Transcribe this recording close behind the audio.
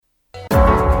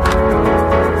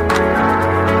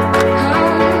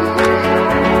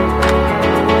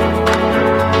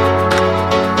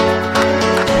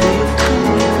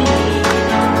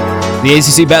The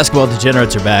ACC basketball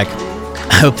degenerates are back.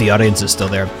 I hope the audience is still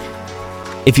there.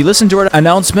 If you listen to our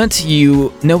announcement,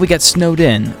 you know we got snowed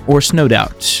in or snowed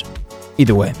out.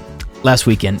 Either way, last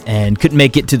weekend and couldn't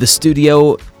make it to the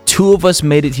studio. Two of us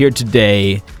made it here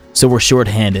today, so we're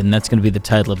shorthanded, and that's going to be the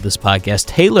title of this podcast.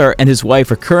 Taylor and his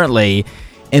wife are currently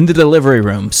in the delivery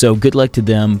room, so good luck to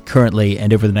them currently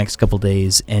and over the next couple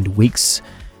days and weeks.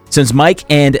 Since Mike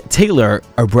and Taylor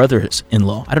are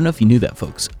brothers-in-law, I don't know if you knew that,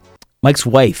 folks. Mike's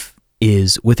wife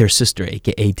is with her sister,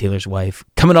 a.k.a. Taylor's wife,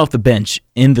 coming off the bench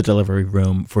in the delivery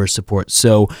room for support.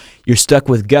 So you're stuck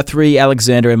with Guthrie,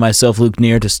 Alexander, and myself, Luke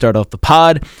Neer, to start off the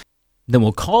pod. Then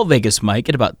we'll call Vegas Mike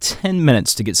in about 10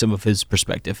 minutes to get some of his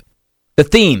perspective. The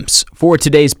themes for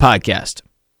today's podcast.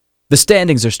 The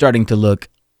standings are starting to look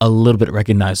a little bit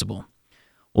recognizable.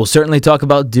 We'll certainly talk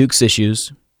about Duke's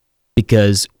issues,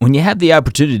 because when you have the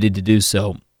opportunity to do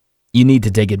so, you need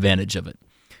to take advantage of it.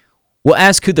 We'll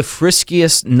ask who the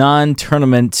friskiest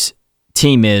non-tournament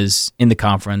team is in the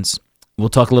conference. We'll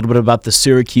talk a little bit about the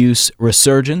Syracuse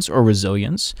resurgence or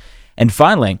resilience. And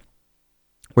finally,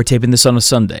 we're taping this on a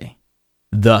Sunday.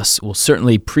 Thus, we'll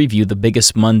certainly preview the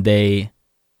biggest Monday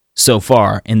so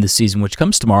far in the season, which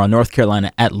comes tomorrow, North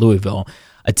Carolina at Louisville,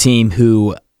 a team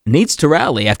who needs to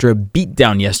rally after a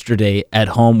beatdown yesterday at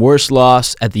home. Worst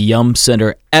loss at the Yum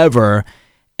Center ever,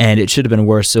 and it should have been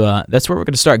worse. So that's where we're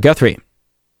going to start. Guthrie,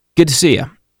 good to see you.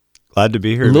 Glad to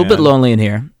be here, A little bit lonely in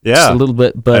here. Yeah. Just a little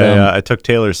bit, but I took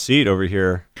Taylor's seat over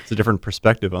here. It's a different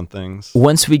perspective on things.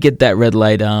 Once we get that red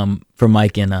light for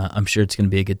Mike, and I'm sure it's going to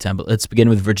be a good time. But let's begin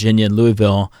with Virginia and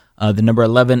Louisville. The number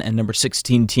 11 and number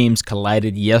 16 teams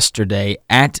collided yesterday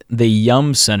at the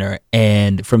Yum Center,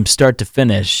 and from start to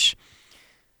finish,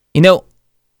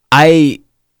 I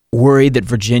worried that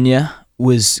Virginia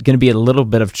was going to be in a little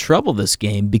bit of trouble this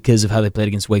game because of how they played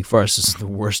against Wake Forest. This is the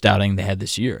worst outing they had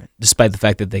this year, despite the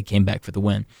fact that they came back for the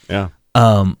win. Yeah.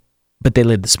 But they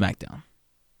laid the smackdown.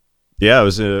 Yeah, it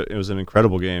was an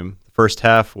incredible game. The first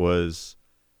half was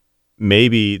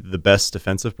maybe the best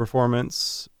defensive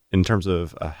performance in terms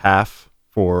of a half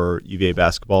for UVA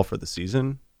basketball for the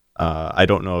season. I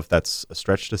don't know if that's a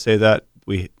stretch to say that.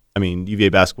 UVA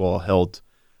basketball held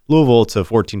Louisville to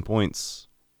 14 points,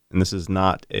 and this is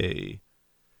not a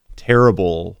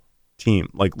terrible team.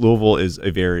 Like, Louisville is a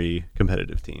very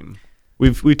competitive team.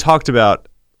 We talked about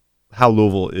how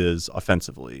Louisville is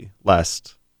offensively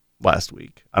last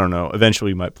week. I don't know.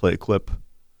 Eventually we might play a clip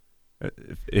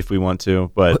if we want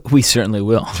to, but we certainly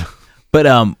will.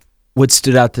 But what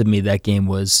stood out to me that game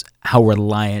was how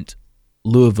reliant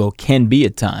Louisville can be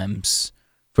at times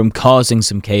from causing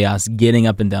some chaos, getting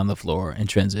up and down the floor in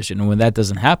transition. And when that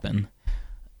doesn't happen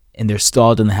and they're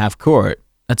stalled in the half court,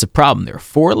 that's a problem. They're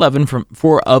 4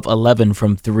 of 11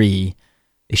 from three.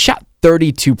 They shot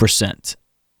 32%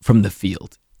 from the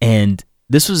field. And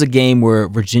this was a game where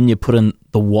Virginia put in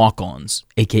the walk-ons,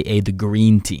 a.k.a. the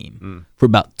green team, for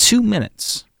about 2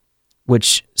 minutes,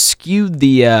 which skewed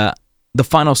the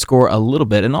final score a little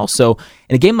bit. And also,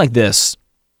 in a game like this,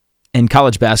 in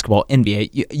college basketball,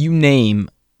 NBA, you name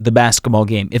the basketball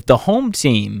game. If the home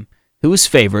team, who was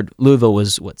favored, Louisville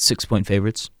was, 6-point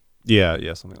favorites? Yeah,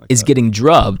 something like that. Is getting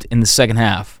drubbed in the second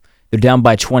half. They're down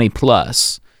by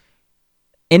 20+.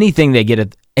 Anything they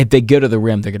get, if they go to the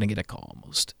rim, they're going to get a call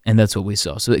almost. And that's what we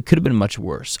saw. So it could have been much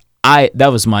worse.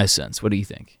 That was my sense. What do you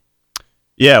think?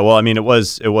 Yeah, well, it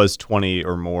was 20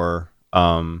 or more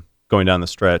going down the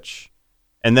stretch.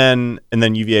 And then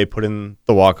UVA put in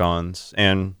the walk-ons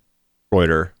and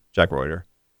Jack Reuter.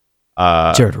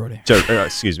 Jared Reuter. Jared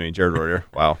Reuter.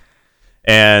 Wow.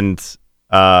 And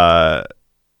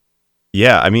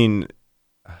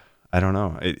I don't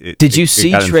know. Did you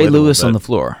see Trey Lewis on the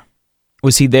floor?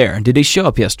 Was he there? Did he show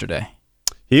up yesterday?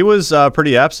 He was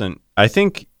pretty absent. I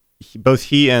think both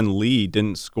he and Lee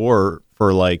didn't score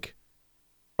for like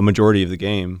a majority of the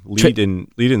game. Lee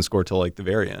didn't score till like the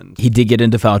very end. He did get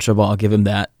into foul trouble. I'll give him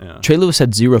that. Yeah. Trey Lewis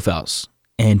had 0 fouls,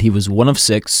 and he was 1 of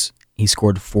 6. He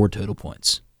scored 4 total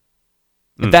points.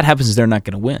 If that happens, they're not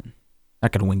going to win.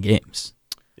 Not going to win games.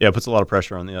 Yeah, it puts a lot of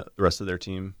pressure on the rest of their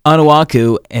team.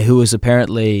 Onuaku, who was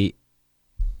apparently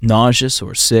nauseous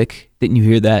or sick. Didn't you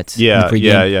hear that? Yeah. He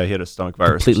had a stomach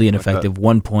virus. Completely ineffective. Like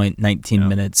 1 point, 19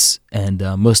 minutes, and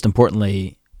most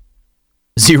importantly,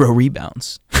 0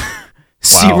 rebounds. Wow.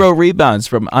 0 rebounds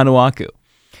from Onuaku.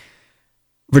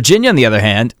 Virginia, on the other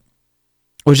hand,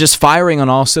 was just firing on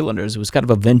all cylinders. It was kind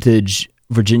of a vintage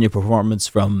Virginia performance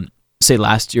from, say,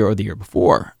 last year or the year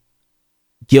before.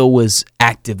 Gill was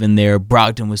active in there.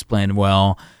 Brogdon was playing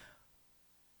well.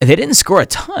 They didn't score a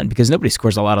ton because nobody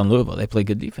scores a lot on Louisville. They play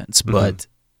good defense, but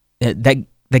that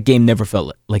game never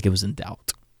felt like it was in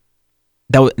doubt.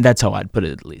 That's how I'd put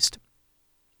it, at least.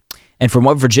 And from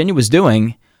what Virginia was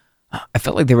doing, I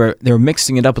felt like they were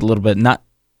mixing it up a little bit, not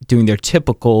doing their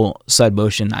typical side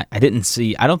motion. I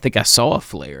don't think I saw a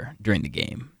flare during the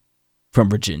game from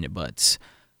Virginia, but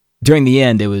during the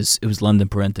end, it was London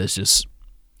Parentas just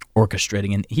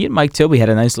orchestrating, and he and Mike Tobey had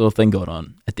a nice little thing going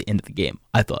on at the end of the game,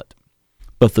 I thought.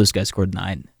 Both those guys scored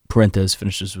 9. Parentas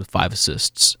finishes with 5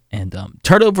 assists, and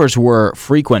turnovers were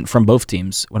frequent from both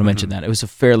teams. When I mentioned that, it was a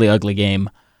fairly ugly game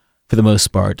for the most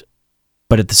part,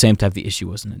 but at the same time, the issue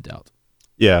wasn't in doubt.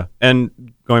 Yeah,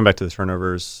 and going back to the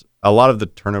turnovers, a lot of the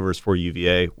turnovers for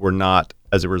UVA were not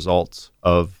as a result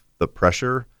of the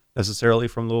pressure necessarily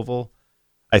from Louisville.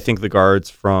 I think the guards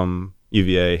from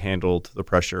UVA handled the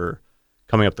pressure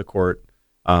coming up the court.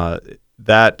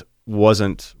 That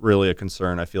wasn't really a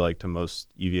concern, I feel like, to most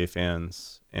UVA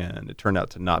fans, and it turned out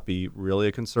to not be really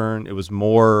a concern. It was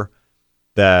more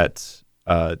that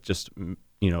just,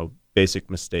 basic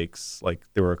mistakes. Like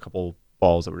there were a couple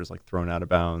balls that were just like thrown out of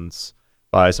bounds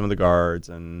by some of the guards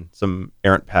and some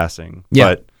errant passing.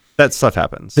 Yeah. But that stuff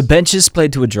happens. The benches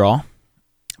played to a draw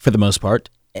for the most part,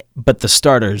 but the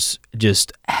starters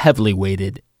just heavily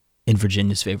weighted in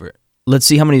Virginia's favor. Let's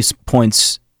see how many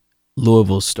points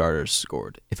Louisville's starters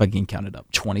scored, if I can count it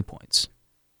up. 20 points.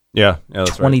 Yeah,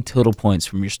 that's 20 right. total points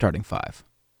from your starting 5.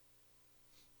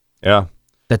 Yeah.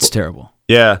 That's terrible.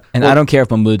 Yeah. And I don't care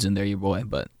if Mahmoud's in there, your boy,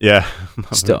 but yeah.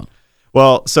 still.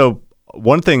 Well, so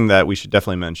one thing that we should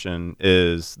definitely mention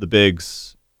is the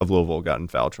bigs of Louisville got in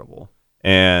foul trouble.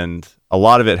 And a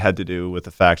lot of it had to do with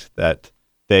the fact that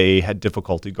they had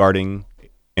difficulty guarding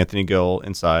Anthony Gill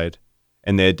inside,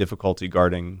 and they had difficulty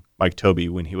guarding Mike Tobey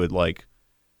when he would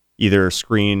either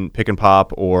screen pick and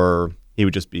pop, or he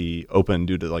would just be open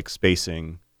due to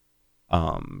spacing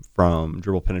from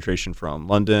dribble penetration from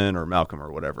London or Malcolm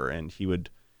or whatever. And he would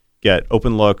get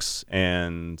open looks,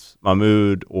 and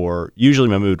usually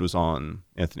Mahmoud was on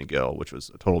Anthony Gill, which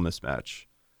was a total mismatch.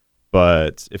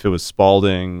 But if it was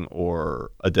Spalding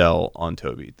or Adele on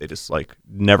Tobey, they just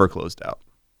never closed out.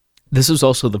 This was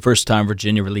also the first time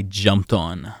Virginia really jumped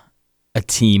on a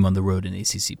team on the road in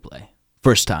ACC play.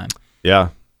 First time. Yeah.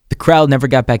 The crowd never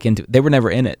got back into it. They were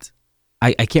never in it.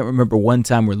 I can't remember one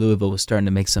time where Louisville was starting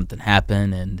to make something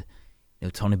happen, and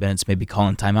Tony Bennett's maybe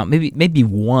calling timeout. Maybe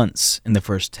once in the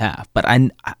first half, but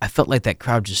I felt like that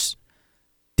crowd just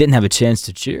didn't have a chance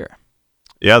to cheer.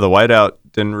 Yeah, the whiteout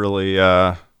didn't really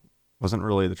wasn't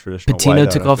really the traditional. Patino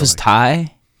whiteout, took off his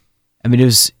tie. I mean, it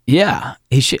was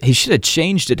he should have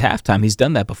changed at halftime. He's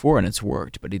done that before and it's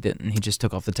worked, but he didn't. He just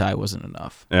took off the tie. It wasn't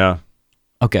enough. Yeah.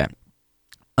 Okay.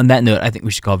 On that note, I think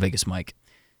we should call Vegas Mike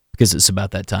because it's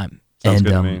about that time. Sounds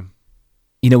good to me.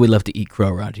 We love to eat crow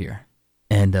around here,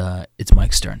 and it's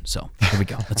Mike's turn. So here we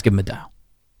go. Let's give him a dial.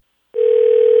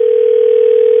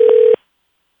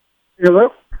 Hello?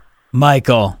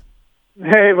 Michael.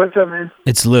 Hey, what's up, man?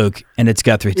 It's Luke, and it's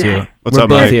Guthrie, too. Yeah. What's We're up,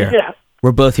 both Mike? here. Yeah.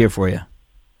 We're both here for you.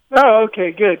 Oh,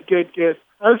 okay, good.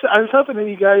 I was hoping that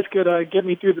you guys could get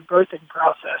me through the birthing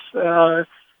process,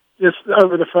 just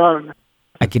over the phone.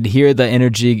 I could hear the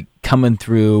energy coming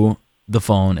through the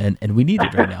phone, and we need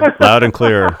it right now. Loud and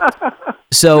clear.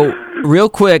 So, real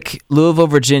quick, Louisville,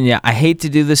 Virginia, I hate to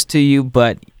do this to you,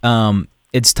 but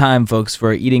it's time, folks, for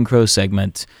our Eating Crow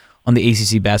segment on the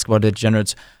ACC Basketball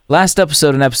Degenerates. Last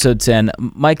episode, in episode 10,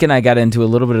 Mike and I got into a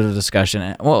little bit of a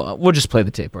discussion. Well, we'll just play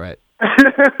the tape, all right?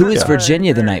 Who is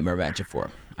Virginia the nightmare matchup for?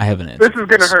 I have an answer. This is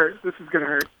going to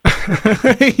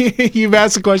hurt. You've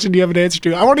asked a question you have an answer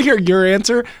to. I want to hear your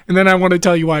answer, and then I want to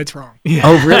tell you why it's wrong. Yeah.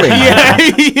 Oh, really?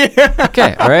 Yeah.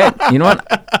 Okay, all right. You know what?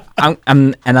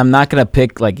 I'm not going to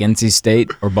pick NC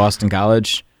State or Boston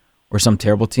College or some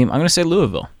terrible team. I'm going to say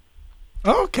Louisville.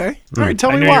 Oh, okay. All right,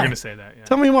 tell I me knew why. you were going to say that. Yeah.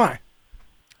 Tell me why.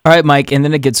 All right, Mike, and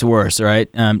then it gets worse, all right?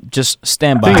 Just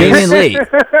stand by. Damian Lee,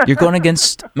 you're going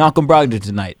against Malcolm Brogdon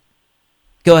tonight.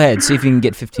 Go ahead, see if you can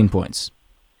get 15 points.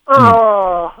 Come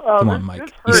on,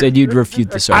 Mike. You said you'd refute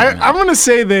this argument. I'm going to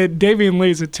say that Damian Lee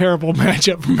is a terrible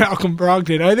matchup for Malcolm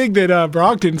Brogdon. I think that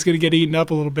Brogdon's going to get eaten up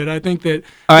a little bit. I think that.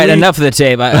 All right, enough of the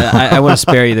tape. I want to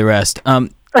spare you the rest.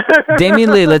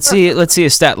 Damian Lee, let's see a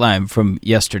stat line from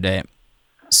yesterday.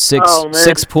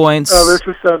 6 points. Oh, this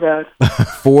is so bad.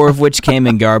 4 of which came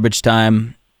in garbage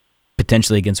time,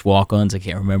 potentially against walk-ons. I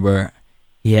can't remember.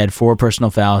 He had 4 personal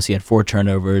fouls. He had 4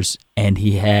 turnovers, and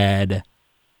he had,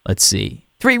 3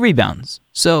 rebounds.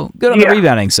 So good on the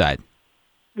rebounding side.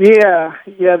 Yeah,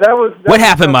 that was. What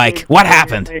happened, Mike? What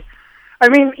happened? I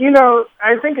mean,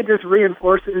 I think it just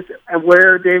reinforces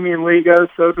where Damian Lee goes,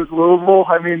 so does Louisville.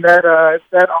 I mean, that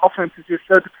offense is just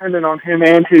so dependent on him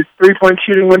and his three-point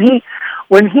shooting.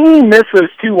 When he missed those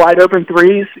 2 wide-open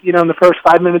threes, in the first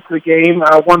 5 minutes of the game,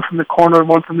 one from the corner and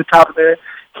one from the top of the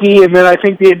he and then I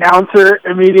think the announcer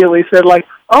immediately said, like,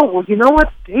 oh, well, you know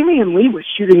what? Damian Lee was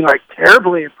shooting, like,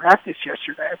 terribly in practice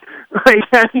yesterday. Like, he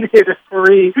hadn't hit a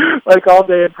three, like, all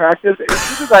day in practice. As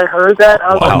soon as I heard that,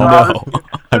 I was like, oh,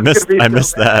 I missed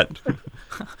that.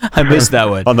 I missed that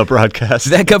one. On the broadcast.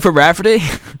 Did that come from Rafferty?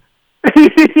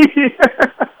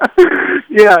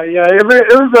 Yeah. It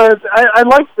was I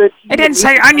liked that. He didn't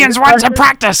say onions once in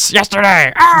practice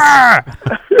yesterday.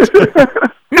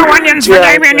 No onions for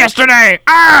Damian yesterday.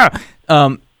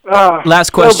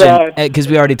 Last question, because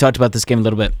we already talked about this game a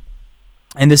little bit,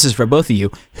 and this is for both of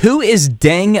you. Who is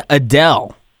Deng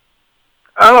Adel?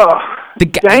 Oh, the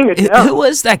guy, Deng Adel. Who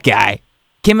was that guy?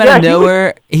 Came out of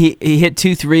nowhere. He hit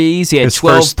 2 threes. He had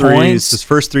 12 points. His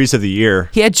first threes of the year.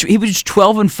 He was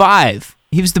 12 and 5.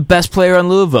 He was the best player on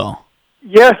Louisville.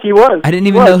 Yes, he was. I didn't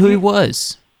even know who he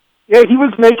was. Yeah, he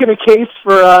was making a case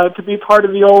for to be part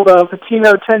of the old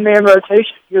Patino 10-man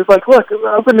rotation. He was like, "Look,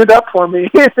 open it up for me."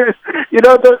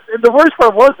 The worst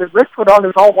part was that Rick put on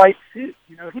his all-white suit.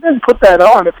 He didn't put that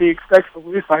on if he expects to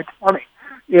lose by 20.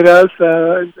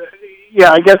 So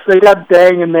yeah, I guess they got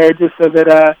Deng in there just so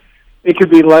that it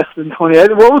could be less than 20.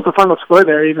 What was the final score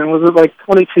there? Even was it like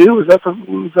 22? Was that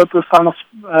the final?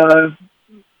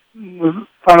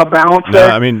 Final balance there?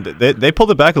 No, I mean, they pulled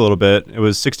it back a little bit. It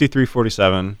was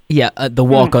 63-47. Yeah, the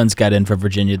walk-ons got in for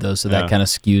Virginia, though, so that kind of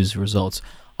skews results.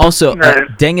 Also,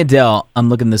 Deng Adel, I'm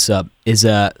looking this up, is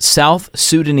a South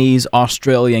Sudanese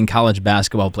Australian college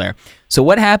basketball player. So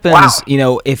what happens,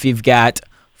 if you've got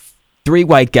 3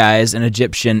 white guys, an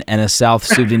Egyptian, and a South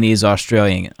Sudanese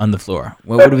Australian on the floor?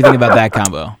 What do we think about that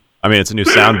combo? I mean, it's a new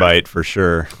soundbite for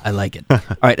sure. I like it. All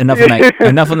right, enough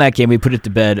on that game. We put it to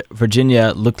bed.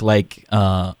 Virginia looked like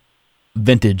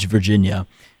vintage Virginia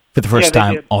for the first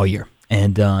time all year.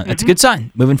 And that's a good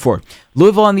sign moving forward.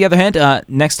 Louisville, on the other hand,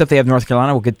 next up they have North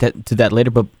Carolina. We'll get to that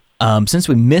later. But since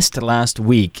we missed last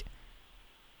week,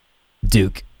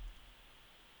 Duke,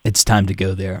 it's time to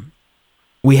go there.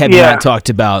 We have not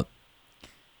talked about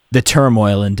the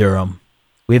turmoil in Durham.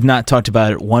 We have not talked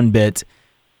about it one bit.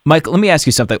 Mike, let me ask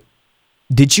you something.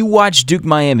 Did you watch Duke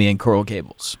Miami in Coral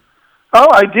Gables? Oh,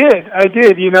 I did.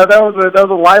 That was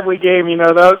a lively game.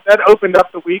 That opened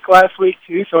up the week last week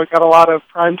too, so it got a lot of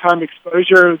primetime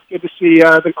exposure. It was good to see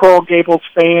the Coral Gables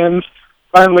fans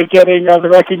finally getting the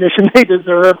recognition they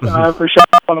deserve for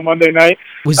showing up on a Monday night.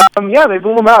 They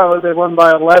blew them out. They won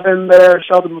by 11 there.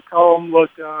 Sheldon McCollum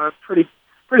looked pretty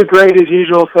great as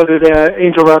usual. So did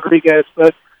Angel Rodriguez.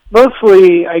 But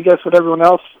mostly, I guess what everyone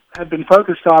else had been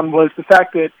focused on was the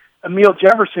fact that Emile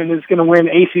Jefferson is going to win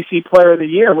ACC Player of the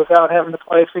Year without having to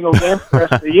play a single game for the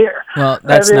rest of the year. Well,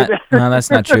 that's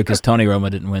not true because Tony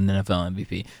Romo didn't win the NFL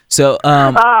MVP. So,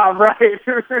 right.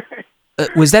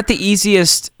 Was that the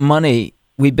easiest money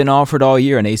we've been offered all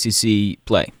year in ACC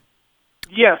play?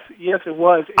 Yes, it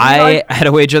was. I had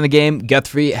a wager on the game.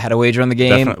 Guthrie had a wager on the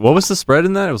game. Definitely. What was the spread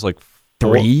in that? It was like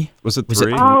 3. Was it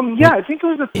 3? I think it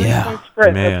was a 3-point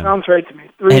spread. Man. That sounds right to me.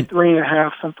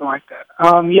 3.5, something like that.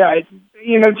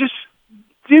 Just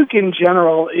Duke in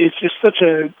general is just such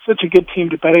a good team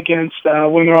to bet against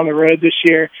when they're on the road this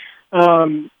year.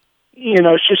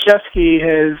 Krzyzewski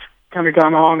has kind of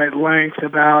gone on at length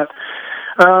about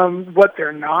what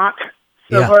they're not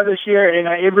so far this year, and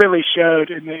it really showed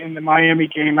in the Miami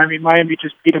game. I mean, Miami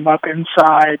just beat them up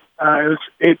inside.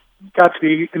 It got to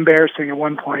be embarrassing at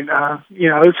one point.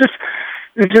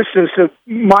 It's just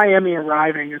Miami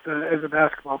arriving as a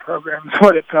basketball program is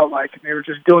what it felt like, and they were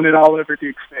just doing it all over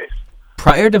Duke's face.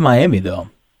 Prior to Miami, though,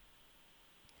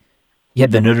 you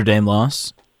had the Notre Dame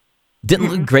loss. Didn't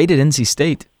look great at NC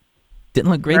State.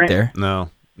 Didn't look great there. No,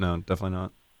 definitely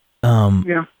not.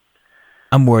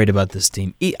 I'm worried about this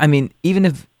team. I mean, even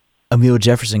if Emile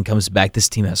Jefferson comes back, this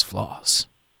team has flaws.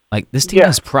 Like, this team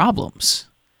has problems.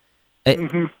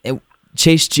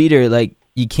 Chase Jeter,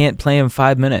 you can't play him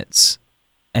 5 minutes.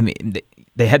 I mean,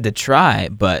 they had to try,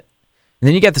 but... And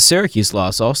then you got the Syracuse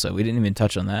loss also. We didn't even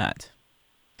touch on that.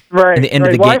 Right. At the end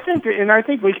of the game. I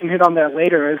think we can hit on that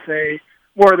later as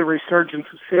more of the resurgence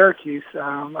of Syracuse.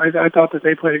 I thought that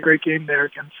they played a great game there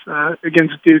against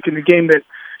Duke, and the game that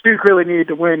Duke really needed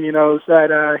to win, is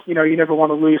that, you never want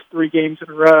to lose 3 games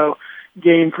in a row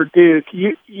game for Duke.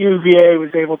 UVA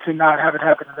was able to not have it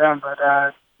happen to them, but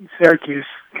Syracuse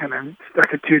kind of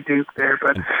stuck it to Duke there.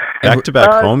 But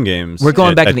back-to-back home games. We're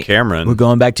going back at Cameron. We're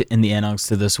going back in the annals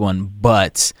to this one,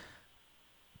 but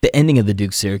the ending of the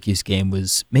Duke-Syracuse game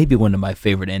was maybe one of my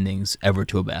favorite endings ever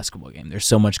to a basketball game. There's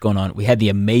so much going on. We had the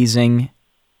amazing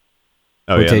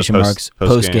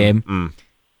post game.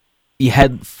 You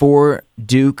had 4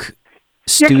 Duke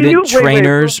student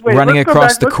trainers running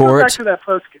across the court. Let's go back to that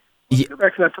post game. let's go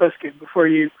back to that post game before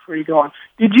you go on.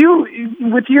 Did you,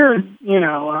 with your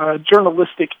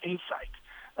journalistic insight,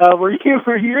 were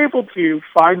you able to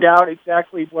find out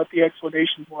exactly what the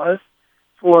explanation was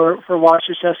for why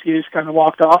Krzyzewski just kind of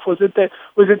walked off? Was it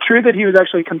true that he was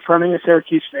actually confronting a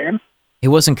Syracuse fan? He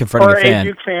wasn't confronting a fan. Or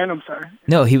a Duke fan, I'm sorry.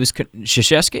 No, he was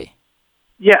Krzyzewski?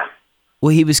 Yeah. Well,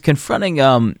 he was confronting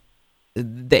the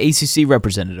ACC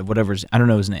representative, I don't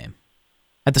know his name,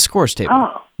 at the scores table.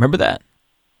 Oh. Remember that?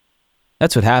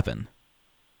 That's what happened.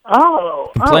 Oh.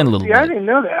 Complain a little bit. I didn't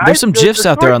know that. There's some GIFs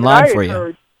out there online for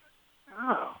you.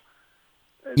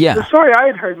 Yeah. The story I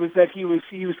had heard was that he was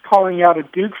calling out a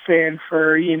Duke fan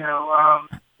for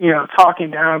talking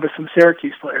down to some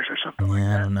Syracuse players or something like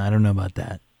that. I don't know about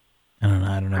that. I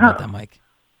don't know about that, Mike.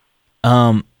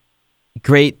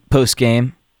 Great post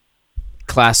game,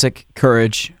 classic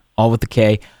courage, all with the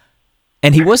K.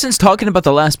 And he wasn't talking about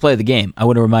the last play of the game. I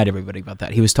want to remind everybody about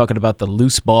that. He was talking about the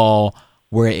loose ball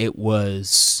where it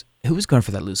was. Who was going for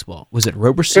that loose ball? Was it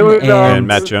Roberson and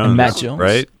Matt Jones? And Matt Jones,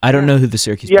 right? I don't know who the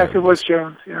Syracuse. Yes, it was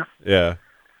Jones. Yeah. Yeah.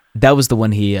 That was the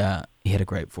one he had a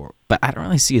gripe for, but I don't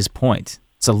really see his point.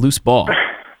 It's a loose ball.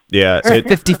 Yeah, it's a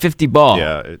 50-50 ball.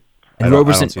 Yeah. And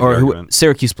Roberson or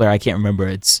Syracuse player, I can't remember.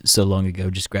 It's so long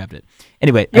ago. Just grabbed it.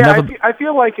 Anyway, yeah, I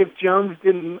feel like if Jones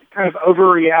didn't kind of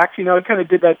overreact, it kind of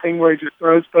did that thing where he just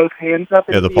throws both hands up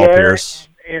in the Paul air Pierce.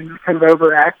 and kind of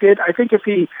overacted. I think if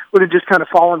he would have just kind of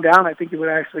fallen down, I think he would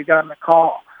have actually gotten a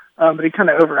call. But he kind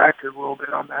of overacted a little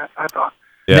bit on that, I thought.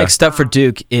 Yeah. Next up for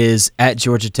Duke is at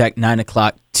Georgia Tech, 9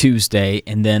 o'clock Tuesday,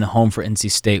 and then home for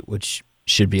NC State, which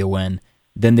should be a win.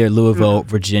 Then they're Louisville,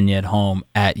 Virginia at home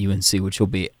at UNC, which will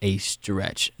be a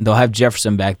stretch. They'll have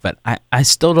Jefferson back, but I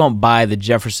still don't buy that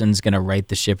Jefferson's going to right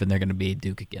the ship and they're going to be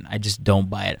Duke again. I just don't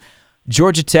buy it.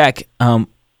 Georgia Tech,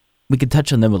 we could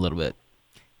touch on them a little bit.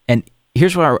 And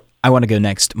here's where I want to go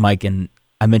next, Mike, and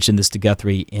I mentioned this to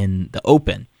Guthrie in the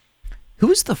Open.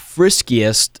 Who is the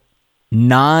friskiest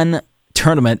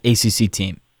non-tournament ACC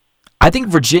team? I think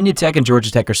Virginia Tech and Georgia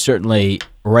Tech are certainly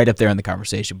right up there in the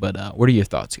conversation, but what are your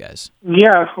thoughts, guys?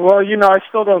 Yeah, well, I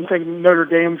still don't think Notre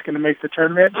Dame's going to make the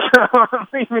tournament,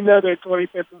 even though they're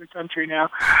 25th in the country now.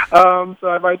 So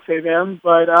I might say them.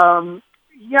 But,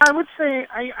 yeah, I would say,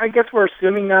 I guess we're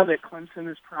assuming now that Clemson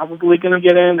is probably going to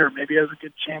get in, or maybe has a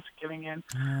good chance of getting in.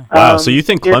 Wow, so you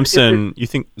think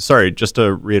Clemson, just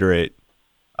to reiterate,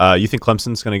 you think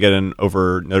Clemson's going to get in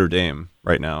over Notre Dame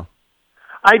right now?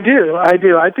 I do.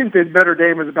 I think that Notre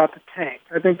Dame is about to tank.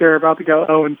 I think they're about to go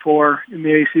 0-4 in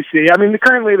the ACC. I mean,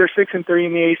 currently they're 6-3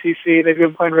 in the ACC. They've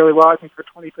been playing really well. I think they're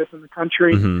 25th in the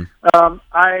country. Mm-hmm.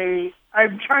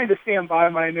 I'm trying to stand by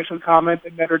my initial comment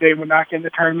that Notre Dame would not get in the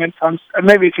tournament. So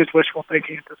maybe it's just wishful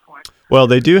thinking at this point. Well,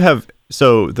 they do have.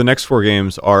 So the next 4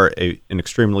 games are an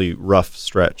extremely rough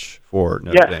stretch for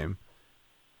Notre Dame.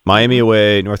 Miami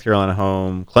away, North Carolina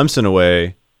home, Clemson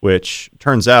away, which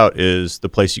turns out is the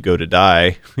place you go to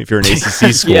die if you're an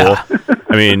ACC school. Yeah.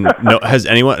 I mean, has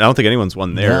anyone? I don't think anyone's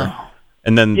won there. No.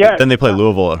 And then they play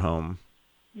Louisville at home.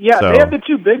 Yeah, so. They have the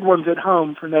 2 big ones at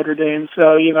home for Notre Dame.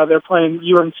 So they're playing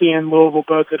UNC and Louisville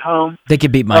both at home. They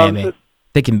could beat Miami.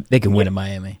 They can win in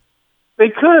Miami. They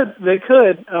could,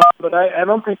 but I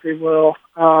don't think they will.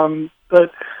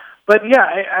 But yeah,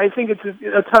 I think it's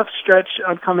a tough stretch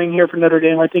upcoming here for Notre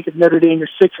Dame. I think if Notre Dame is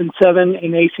 6-7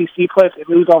 in ACC play, if they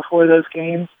lose all 4 of those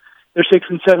games, they're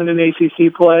 6-7 in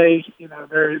ACC play.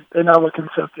 They're not looking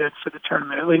so good for the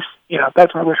tournament. At least,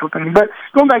 that's my wishful thinking. But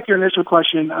going back to your initial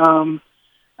question, I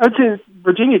would say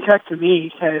Virginia Tech to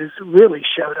me has really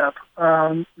showed up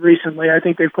recently. I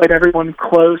think they've played everyone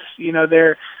close.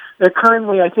 They're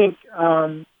currently, I think,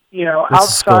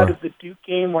 outside of the Duke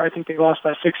game where I think they lost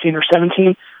by 16 or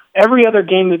 17. Every other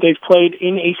game that they've played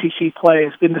in ACC play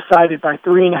has been decided by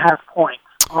 3.5 points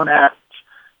on average,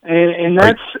 and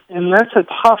that's a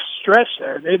tough stretch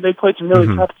there. They played some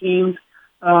really tough teams.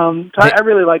 I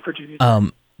really like Virginia.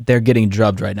 They're getting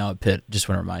drubbed right now at Pitt. Just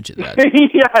want to remind you of that.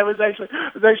 Yeah, I was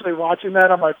actually watching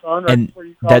that on my phone right before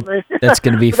you called me. That's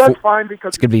going to be that's fine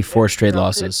because it's going to be 4 straight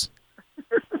losses.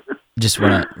 Just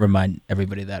want to remind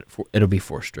everybody that it'll be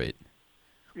 4 straight.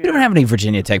 We don't have any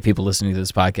Virginia Tech people listening to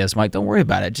this podcast, Mike. Don't worry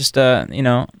about it. Just,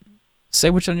 say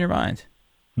what's on your mind.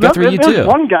 Guthrie, there's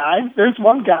one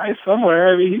guy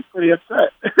somewhere. I mean, he's pretty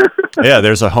upset. Yeah,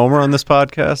 there's a homer on this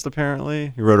podcast,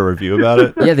 apparently. He wrote a review about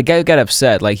it. Yeah, the guy who got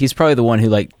upset. Like, he's probably the one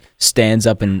who, stands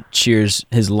up and cheers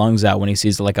his lungs out when he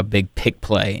sees, a big pick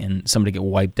play and somebody get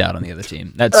wiped out on the other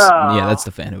team. That's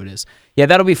the fan who it is. Yeah,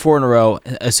 that'll be 4 in a row,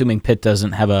 assuming Pitt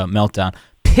doesn't have a meltdown.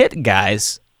 Pitt,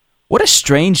 guys, what a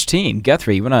strange team.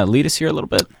 Guthrie, you want to lead us here a little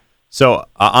bit? So,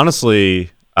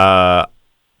 honestly, I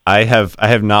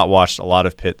have not watched a lot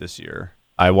of Pitt this year.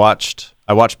 I watched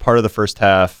part of the first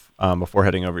half before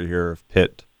heading over here of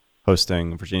Pitt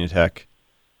hosting Virginia Tech.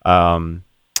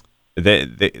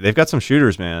 They've got some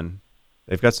shooters, man.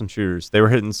 They've got some shooters. They were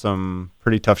hitting some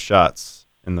pretty tough shots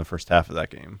in the first half of that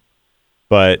game,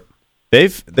 but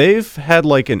they've had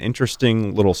like an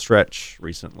interesting little stretch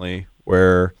recently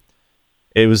where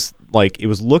it was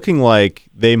looking like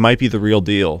they might be the real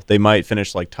deal. They might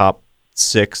finish like top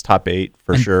 6, top 8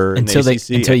 for sure until in the ACC.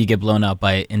 Until you get blown out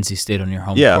by NC State on your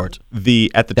home court.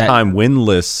 At the time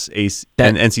winless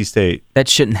and NC State. That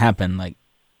shouldn't happen like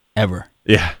ever.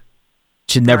 Yeah,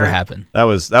 should never happen. That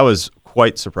was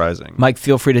quite surprising. Mike,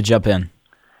 feel free to jump in.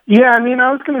 Yeah, I mean,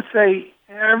 I was going to say,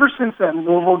 ever since that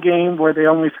Louisville game where they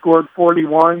only scored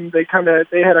 41, they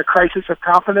had a crisis of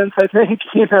confidence. I think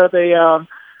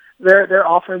their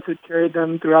offense had carried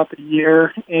them throughout the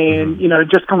year, and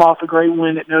just come off a great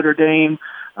win at Notre Dame,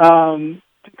 to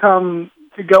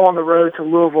go on the road to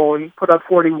Louisville and put up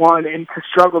 41 and to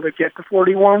struggle to get to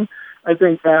 41. I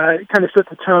think it kind of set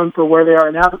the tone for where they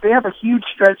are now. But they have a huge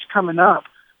stretch coming up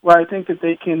where I think that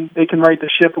they can right the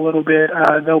ship a little bit.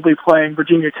 They'll be playing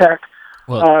Virginia Tech.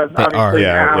 Well, they are,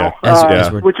 now,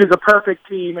 which is a perfect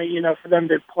team, for them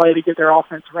to play to get their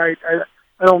offense right.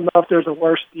 I don't know if there's a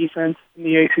worse defense in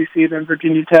the ACC than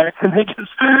Virginia Tech, and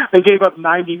they gave up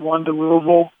 91 to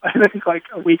Louisville, I think, like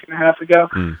a week and a half ago.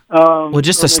 Well,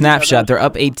 just a snapshot. They're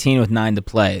up 18 with 9 to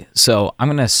play, so I'm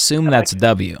going to assume that's a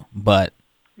W. But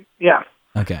yeah,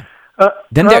 okay. But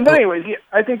anyways,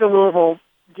 I think the Louisville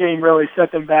game really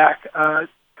set them back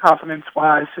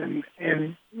confidence-wise, and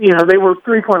they were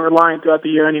 3-point reliant throughout the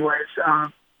year, anyways.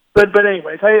 But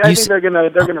anyways, I think they're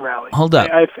gonna rally. Hold up.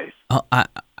 I have faith.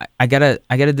 I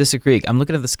gotta disagree. I'm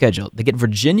looking at the schedule. They get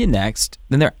Virginia next,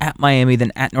 then they're at Miami,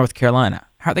 then at North Carolina.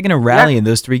 How are they gonna rally in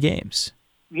those 3 games?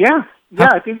 Yeah.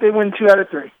 I think they win 2 out of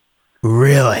 3.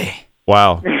 Really?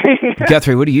 Wow.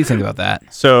 Guthrie, what do you think about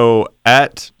that? So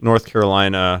at North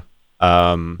Carolina,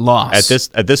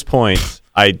 loss. At this point,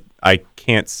 I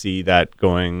can't see that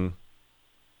going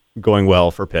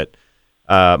well for Pitt.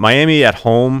 Miami at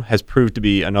home has proved to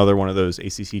be another one of those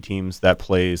ACC teams that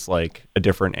plays like a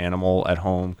different animal at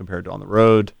home compared to on the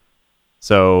road.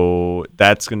 So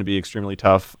that's going to be extremely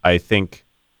tough.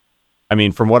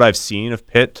 From what I've seen of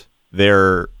Pitt,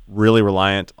 they're really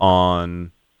reliant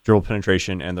on dribble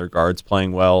penetration and their guards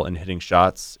playing well and hitting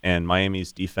shots. And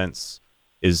Miami's defense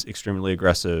is extremely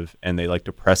aggressive, and they like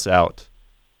to press out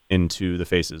into the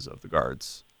faces of the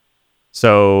guards.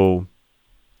 So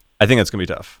I think that's going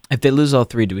to be tough. If they lose all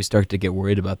 3, do we start to get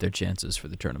worried about their chances for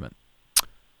the tournament?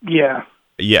 Yeah,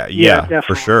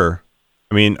 for sure.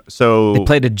 So they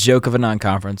played a joke of a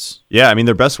non-conference. Yeah,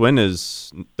 their best win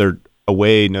is their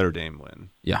away Notre Dame win.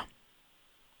 Yeah.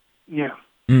 Yeah.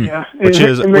 Yeah. Which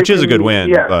is a good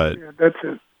win, but that's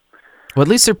it. Well, at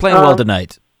least they're playing well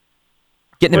tonight.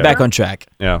 Getting it back on track.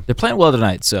 Yeah. They're playing well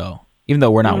tonight, so even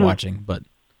though we're not watching, but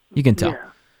you can tell. Yeah.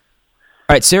 All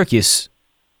right, Syracuse.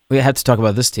 We have to talk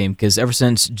about this team because ever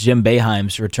since Jim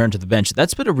Boeheim's returned to the bench,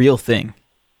 that's been a real thing.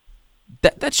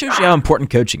 That shows you how important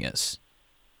coaching is.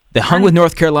 They hung with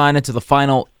North Carolina to the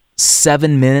final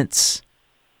 7 minutes,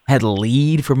 had a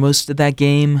lead for most of that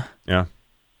game. Yeah.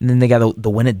 And then they got the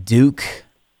win at Duke,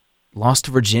 lost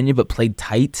to Virginia but played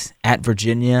tight at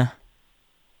Virginia,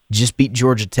 just beat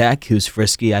Georgia Tech, who's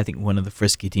frisky, I think one of the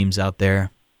frisky teams out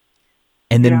there.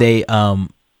 And then they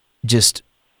just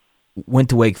went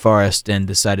to Wake Forest and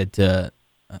decided to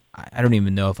I don't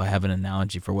even know if I have an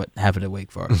analogy for what happened at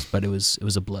Wake Forest, but it was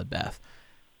a bloodbath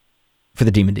for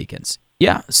the Demon Deacons.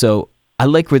 Yeah, so I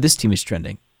like where this team is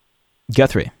trending.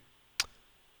 Guthrie.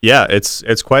 Yeah,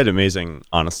 it's quite amazing,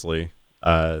 honestly.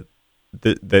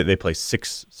 They play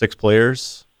six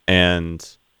players,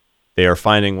 and they are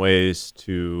finding ways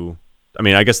to.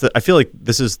 I feel like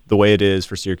this is the way it is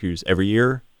for Syracuse every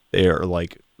year. They are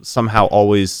like somehow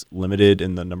always limited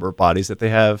in the number of bodies that they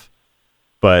have,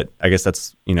 but I guess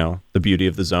that's the beauty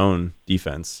of the zone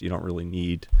defense. You don't really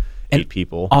need 8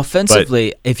 people.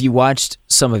 Offensively, if you watched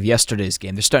some of yesterday's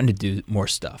game, they're starting to do more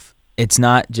stuff. It's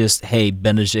not just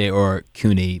Benajay or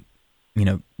Cooney,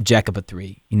 jack up a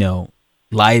 3.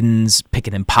 Leiden's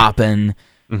picking and popping.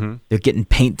 Mm-hmm. They're getting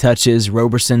paint touches.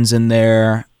 Roberson's in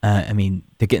there.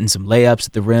 They're getting some layups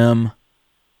at the rim.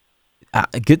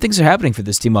 Good things are happening for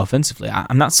this team offensively.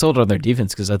 I'm not sold on their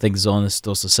defense because I think zone is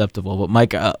still susceptible. But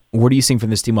Mike, what are you seeing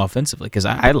from this team offensively? Because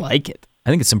I like it. I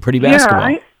think it's some pretty basketball.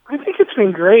 Yeah, I think it's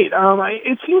been great.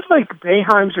 It seems like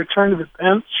Boeheim's return to the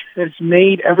bench has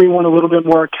made everyone a little bit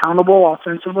more accountable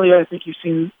offensively. I think you've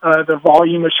seen the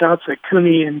volume of shots that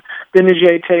Cooney and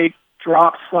Benajay take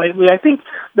drop slightly. I think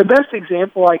the best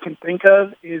example I can think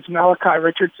of is Malachi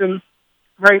Richardson,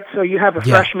 right? So you have a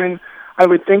freshman I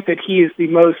would think that he is the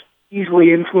most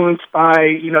easily influenced by,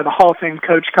 the Hall of Fame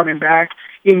coach coming back.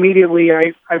 He immediately,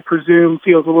 I presume,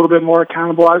 feels a little bit more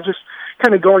accountable. I was just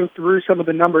kind of going through some of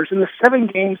the numbers. In the 7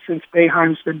 games since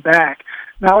Boeheim's been back,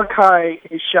 Malachi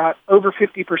has shot over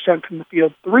 50% from the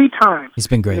field 3 times. He's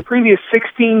been great. In the previous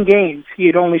 16 games, he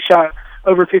had only shot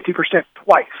over 50%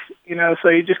 twice. So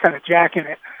you're just kind of jacking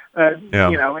it.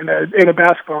 In a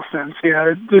basketball sense,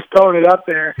 just throwing it up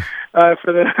there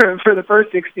for the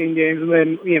first 16 games, and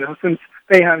then since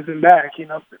Boeheim's been back,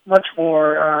 much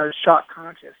more shot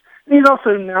conscious. And he's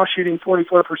also now shooting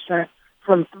 44%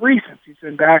 from 3 since he's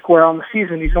been back, where on the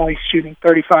season he's only shooting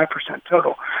 35%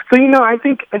 total. So I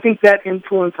think that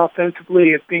influence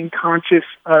offensively of being conscious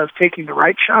of taking the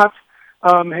right shots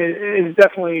is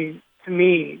definitely, to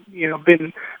me,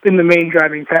 been the main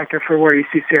driving factor for where you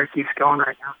see Syracuse going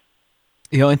right now.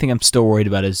 The only thing I'm still worried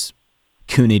about is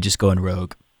Cooney just going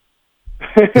rogue.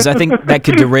 Because I think that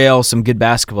could derail some good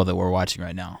basketball that we're watching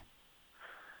right now.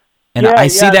 And I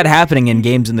see that happening in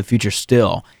games in the future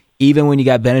still. Even when you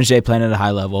got Benajay playing at a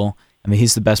high level, I mean,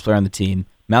 he's the best player on the team.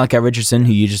 Malachi Richardson,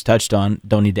 who you just touched on,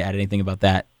 don't need to add anything about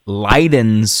that.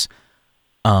 Leiden's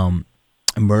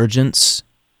emergence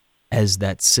as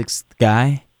that 6th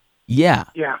guy, yeah.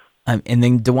 And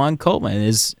then DeJuan Coleman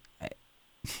is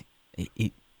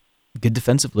good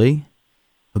defensively.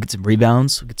 He'll get some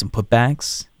rebounds. He'll get some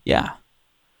putbacks. Yeah.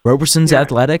 Roberson's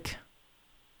athletic.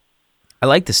 I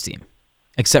like this team,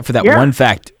 except for that one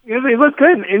fact. They look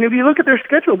good. And if you look at their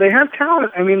schedule, they have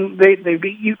talent. I mean, they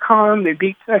beat UConn. They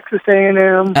beat Texas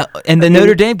A&M. And the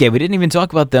Notre Dame game. We didn't even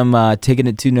talk about them taking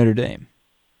it to Notre Dame.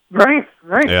 Right.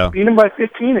 Yeah. Beat them by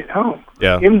 15 at home.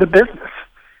 Yeah. Give them the business.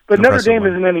 But Impressive Notre Dame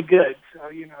win. isn't any good. So,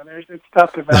 it's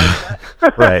tough about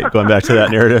that. Right, going back to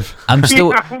that narrative. I'm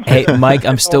still, hey, Mike,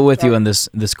 I'm still with you on this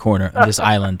corner, this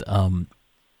island of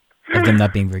them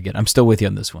not being very good. I'm still with you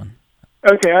on this one.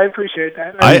 Okay, I appreciate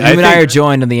that. You and I are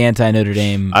joined on the anti-Notre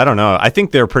Dame. I don't know. I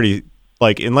think they're pretty,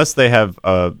 unless they have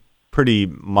a pretty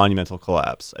monumental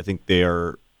collapse, I think they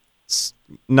are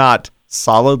not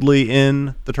solidly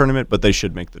in the tournament, but they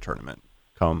should make the tournament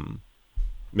come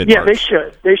mid-March.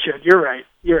 Yeah, they should. You're right.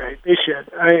 They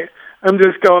should. I'm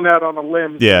just going out on a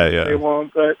limb. Yeah. They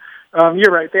won't, but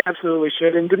you're right. They absolutely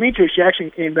should. And Demetrius Jackson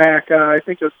came back, I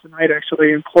think it was tonight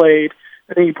actually, and played.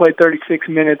 I think he played 36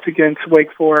 minutes against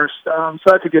Wake Forest. So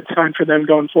that's a good sign for them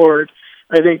going forward.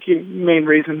 I think the main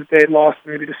reason that they had lost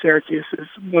maybe to Syracuse is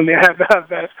when they have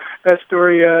that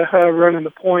story running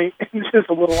the point. It's just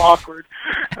a little awkward.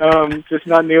 Just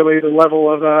not nearly the level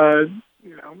of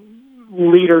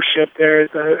leadership there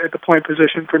at the point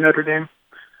position for Notre Dame.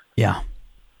 Yeah.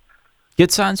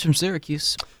 Good signs from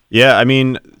Syracuse. Yeah, I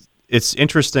mean, it's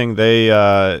interesting.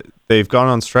 They've gone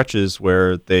on stretches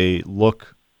where they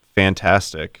look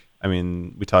fantastic. I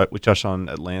mean, we touched on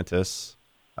Atlantis,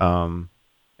 and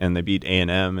they beat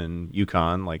A&M and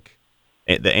UConn. Like,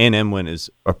 the A&M win is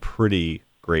a pretty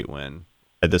great win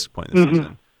at this point in the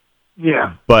season.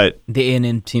 Yeah, but the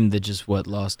A&M team that just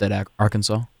lost at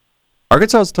Arkansas.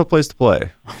 Arkansas is a tough place to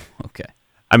play. Okay.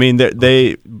 I mean,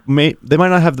 they might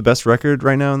not have the best record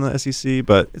right now in the SEC,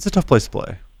 but it's a tough place to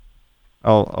play.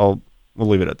 We'll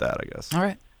leave it at that, I guess. All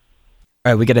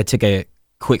right, we got to take a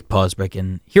quick pause break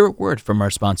and hear a word from our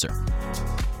sponsor.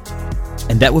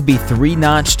 And that would be Three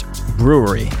Notched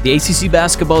Brewery. The ACC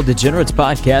Basketball Degenerates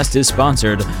podcast is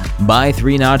sponsored by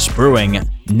Three Notched Brewing.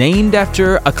 Named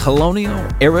after a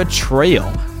colonial-era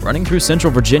trail running through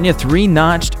central Virginia, Three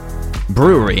Notched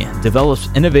Brewery develops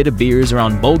innovative beers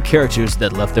around bold characters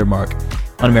that left their mark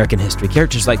on American history.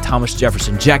 Characters like Thomas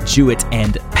Jefferson, Jack Jewett,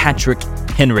 and Patrick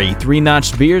Henry. Three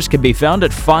Notched beers can be found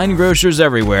at fine grocers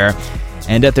everywhere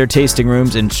and at their tasting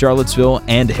rooms in Charlottesville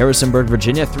and Harrisonburg,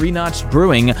 Virginia. Three Notched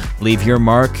Brewing. Leave your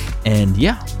mark. And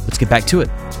yeah, let's get back to it.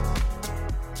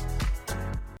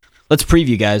 Let's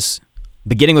preview, guys.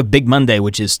 Beginning with Big Monday,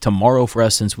 which is tomorrow for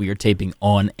us since we are taping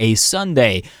on a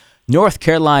Sunday. North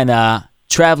Carolina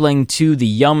traveling to the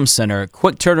Yum Center.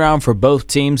 Quick turnaround for both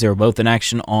teams. They were both in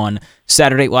action on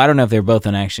Saturday. Well, I don't know if they were both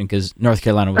in action because North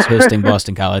Carolina was hosting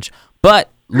Boston College, but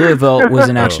Louisville was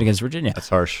in action against Virginia. That's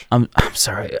harsh. I'm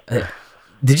sorry.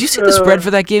 Did you see the spread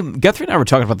for that game? Guthrie and I were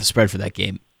talking about the spread for that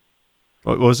game.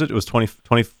 What was it? It was 20,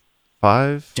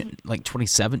 25? Like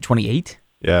 27, 28?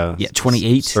 Yeah. Yeah,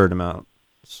 28. Absurd amount.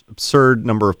 Absurd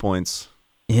number of points.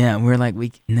 Yeah, and we're like, we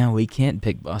can't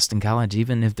pick Boston College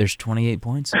even if there's 28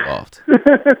 points involved.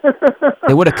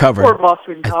 They would have covered. Poor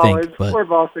Boston College. I think, but Poor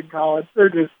Boston College. They're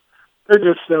just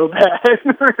so bad.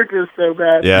 They're just so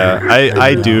bad. Yeah,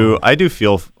 I do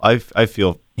feel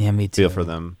yeah, me too. feel for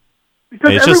them.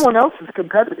 Because it's everyone else is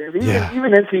competitive.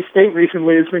 Even NC State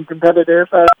recently has been competitive.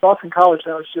 Boston College,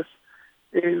 that was just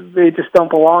they just don't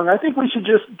belong. I think we should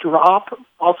just drop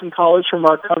Boston College from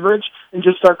our coverage and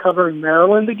just start covering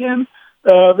Maryland again.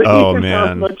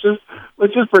 Man. Let's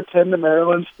just pretend that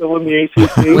Maryland's still in the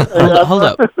ACC. Hold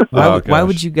up. Why gosh.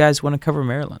 would you guys want to cover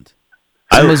Maryland?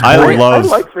 I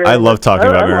I love talking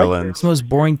about like Maryland. It's the most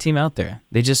boring team out there.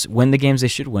 They just win the games they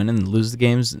should win and lose the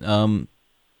games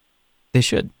they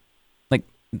should. Like,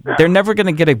 they're never going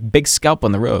to get a big scalp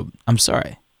on the road. I'm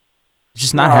sorry. It's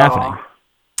just not happening.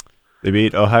 They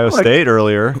beat Ohio State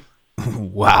earlier.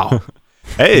 Wow.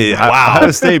 Hey,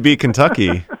 Ohio State beat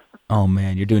Kentucky. Oh,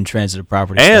 man, you're doing transitive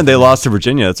property. And stuff. they lost to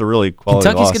Virginia. It's a really quality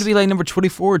Kentucky's loss. going to be like number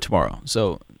 24 tomorrow.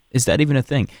 So is that even a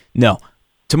thing? No.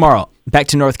 Tomorrow, back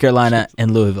to North Carolina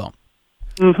and Louisville.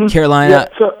 Mm-hmm. Carolina,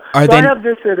 So are they? I have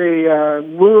this at a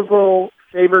Louisville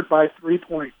favored by 3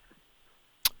 points.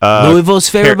 Louisville's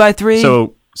favored by 3?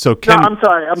 So No, I'm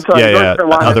sorry. Yeah, North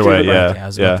Carolina other way, favored by yeah. Okay, I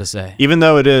was about to say. Even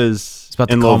though it is I was about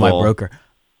to in call Louisville, my broker.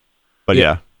 but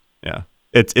Yeah. yeah.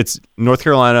 It's North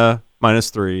Carolina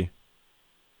 -3.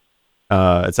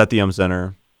 It's at the Yum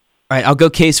Center. All right, I'll go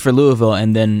case for Louisville,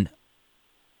 and then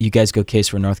you guys go case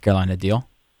for North Carolina. Deal?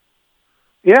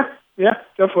 Yeah,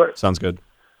 go for it. Sounds good.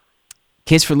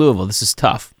 Case for Louisville. This is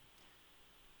tough.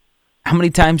 How many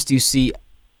times do you see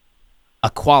a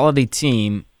quality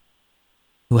team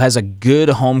who has a good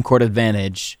home court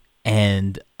advantage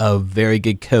and a very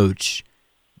good coach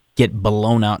get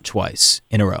blown out twice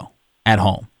in a row at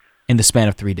home in the span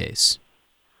of 3 days?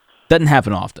 Doesn't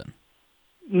happen often.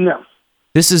 No.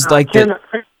 This is I like the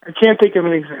can't think of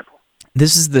an example.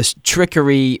 this is the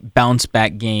trickery bounce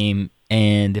back game,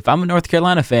 and if I'm a North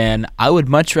Carolina fan, I would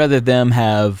much rather them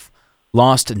have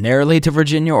lost narrowly to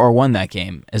Virginia or won that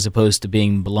game as opposed to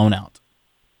being blown out.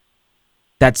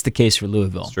 That's the case for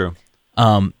Louisville. It's true.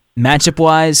 Matchup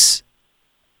wise,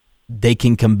 they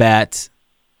can combat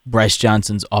Bryce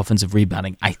Johnson's offensive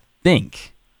rebounding, I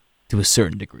think, to a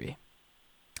certain degree.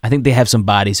 I think they have some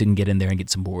bodies who can get in there and get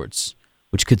some boards,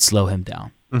 which could slow him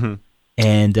down. Mm-hmm.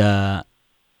 And, I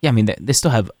mean, they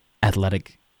still have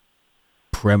athletic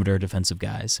perimeter defensive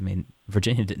guys. I mean,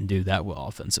 Virginia didn't do that well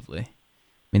offensively.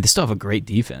 I mean, they still have a great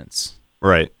defense.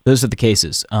 Right. Those are the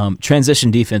cases.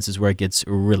 Transition defense is where it gets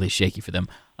really shaky for them.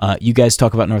 You guys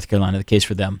talk about North Carolina, the case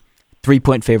for them.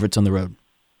 3-point favorites on the road.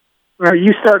 All right,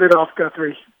 you started off,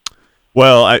 Guthrie.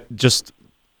 Well, just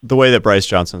the way that Bryce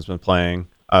Johnson's been playing.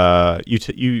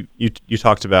 You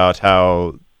talked about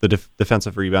how the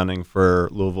defensive rebounding for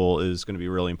Louisville is going to be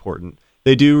really important.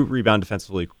 They do rebound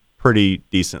defensively pretty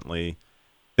decently.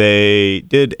 They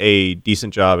did a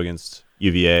decent job against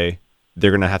UVA.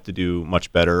 They're going to have to do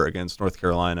much better against North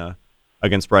Carolina,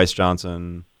 against Bryce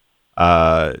Johnson.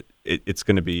 It's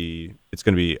going to be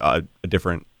a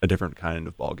different kind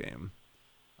of ball game.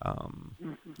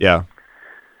 Yeah.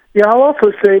 Yeah, I'll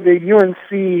also say that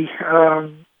UNC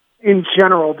in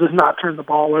general does not turn the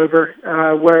ball over.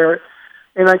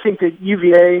 And I think that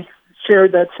UVA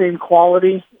shared that same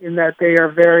quality in that they are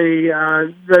very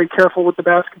very careful with the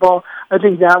basketball. I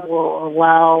think that will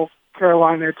allow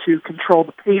Carolina to control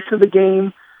the pace of the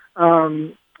game,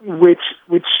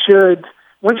 which should,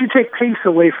 once you take pace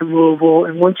away from Louisville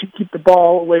and once you keep the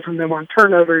ball away from them on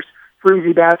turnovers for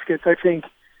easy baskets, I think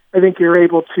you're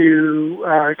able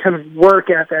to kind of work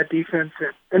at that defense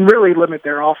and really limit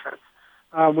their offense,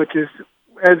 which is,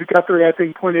 as Guthrie, I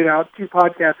think, pointed out 2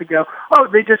 podcasts ago,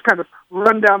 they just kind of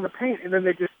run down the paint and then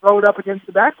they just throw it up against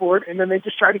the backboard and then they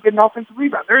just try to get an offensive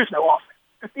rebound. There is no offense.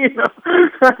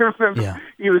 I remember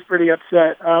he was pretty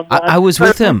upset. I was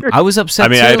with him. I was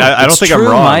upset too. I don't It's think true,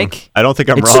 I'm wrong. Mike. I don't think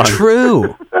I'm It's wrong.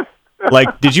 true.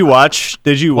 Like, did you watch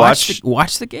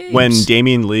Watch the games. when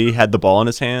Damian Lee had the ball in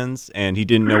his hands and he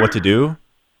didn't know what to do?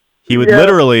 He would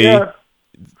literally,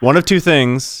 one of 2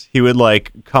 things, he would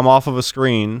like come off of a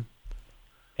screen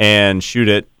and shoot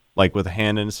it like with a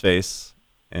hand in his face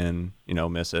and,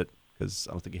 miss it, because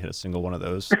I don't think he hit a single one of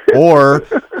those. Or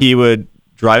he would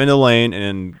drive into the lane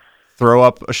and throw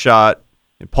up a shot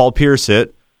and Paul Pierce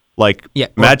it, like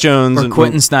Matt Jones or and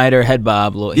Quentin Snyder head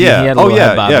bob. He Yeah. had a little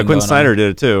head bobbing Quentin going Snyder on. did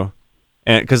it too,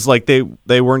 and because like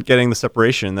they weren't getting the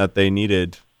separation that they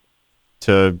needed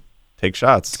to take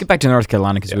shots. Let's get back to North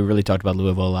Carolina because we really talked about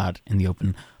Louisville a lot in the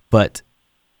open. But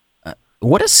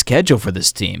what a schedule for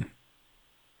this team!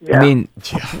 Yeah. I mean,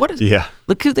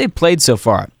 look who they played so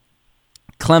far: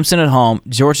 Clemson at home,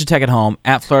 Georgia Tech at home,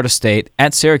 at Florida State,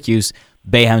 at Syracuse.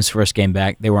 Boeheim's first game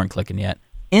back, they weren't clicking yet.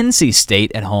 NC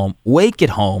State at home, Wake at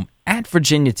home, at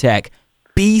Virginia Tech,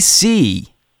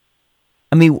 BC.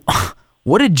 I mean,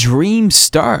 what a dream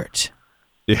start.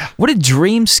 Yeah. What a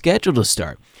dream schedule to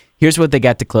start. Here's what they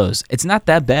got to close. It's not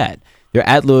that bad. They're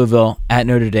at Louisville, at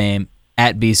Notre Dame,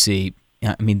 at BC.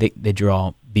 I mean, they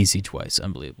draw BC twice.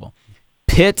 Unbelievable.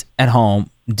 Pitt at home,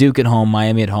 Duke at home,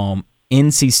 Miami at home,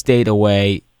 NC State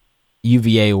away,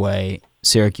 UVA away,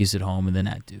 Syracuse at home, and then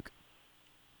at Duke.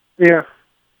 Yeah.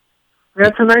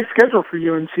 That's a nice schedule for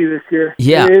UNC this year.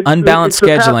 Yeah, unbalanced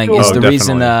scheduling is the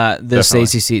reason this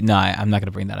definitely. ACC. No, I'm not going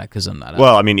to bring that up because I'm not.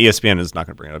 Well, I mean, ESPN is not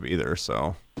going to bring it up either.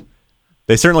 So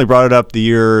they certainly brought it up the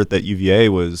year that UVA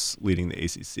was leading the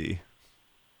ACC.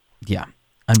 Yeah,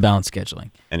 unbalanced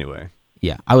scheduling. Anyway.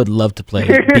 Yeah, I would love to play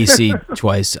BC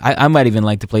twice. I might even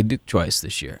like to play Duke twice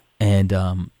this year, and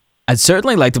I'd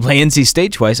certainly like to play NC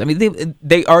State twice. I mean,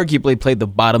 they arguably played the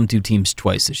bottom two teams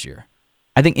twice this year.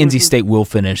 I think NC State will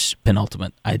finish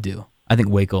penultimate. I do. I think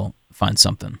Wake will find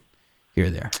something here or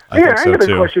there. I have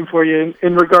a question for you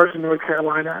in regards to North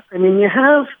Carolina. I mean, you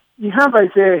have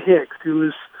Isaiah Hicks, who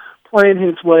is playing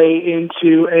his way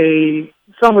into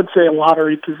some would say a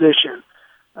lottery position,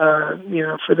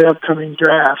 for the upcoming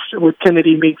draft with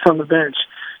Kennedy Meeks on the bench.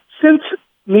 Since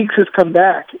Meeks has come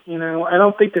back, I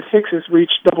don't think that Hicks has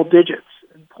reached double digits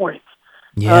in points.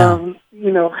 Yeah.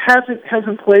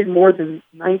 Hasn't played more than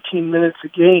 19 minutes a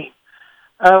game.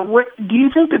 What do you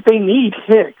think that they need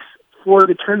Hicks for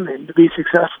the tournament to be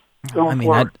successful going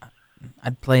forward?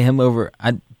 I'd play him over.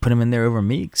 I'd put him in there over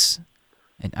Meeks.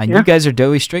 And you guys are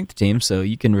Dewey's strength team, so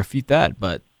you can refute that.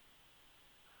 But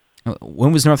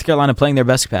when was North Carolina playing their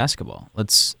best basketball?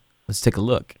 Let's take a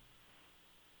look.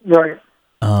 Right.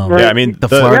 Yeah, I mean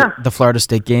the Florida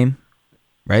State game,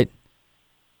 right?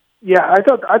 Yeah, I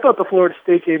thought the Florida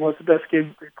State game was the best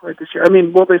game they played this year. I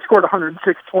mean, they scored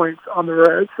 106 points on the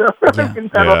road, so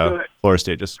Florida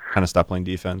State just kind of stopped playing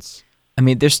defense. I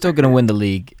mean, they're still going to win the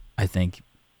league, I think,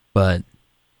 but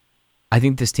I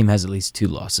think this team has at least 2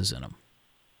 losses in them.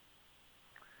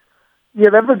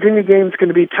 Yeah, that Virginia game is going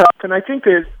to be tough, and I think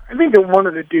that one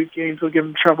of the Duke games will give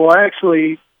them trouble. I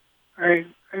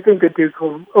think that Duke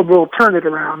will turn it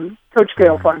around. Coach K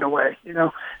will find a way.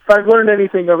 If I've learned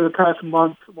anything over the past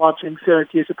month watching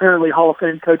Syracuse, apparently Hall of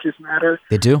Fame coaches matter.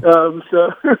 They do.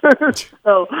 So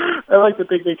I like to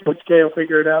think that Coach K will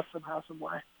figure it out somehow, some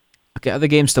way. Okay, other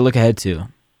games to look ahead to.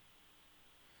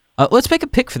 Let's make a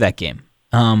pick for that game.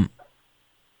 I'm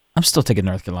still taking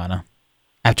North Carolina.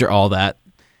 After all that,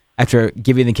 after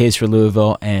giving the case for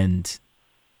Louisville and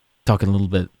talking a little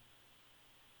bit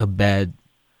of bad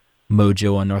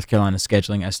mojo on North Carolina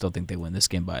scheduling, I still think they win this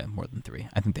game by more than 3.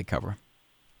 I think they cover.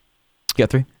 You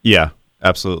got 3? Yeah,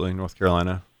 absolutely. North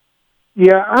Carolina.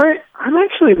 Yeah, I'm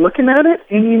actually looking at it,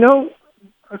 and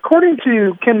according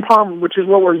to Ken Palmer, which is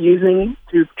what we're using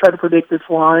to try to predict this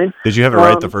line. Did you have it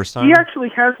right the first time? He actually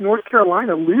has North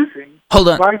Carolina losing. Hold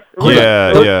on.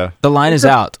 Yeah. The line is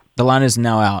out. The line is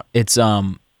now out. It's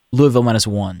Louisville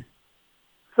 -1.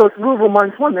 So it's Louisville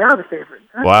 -1. They are the favorite.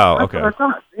 Wow. That's Okay. what I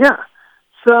thought. Yeah.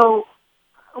 So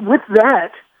with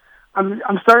that,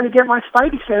 I'm starting to get my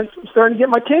spidey sense. I'm starting to get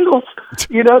my tingles.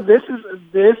 This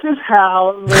is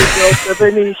how they built the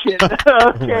Venetian.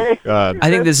 Okay. Oh God. I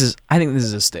think this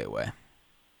is a stay away.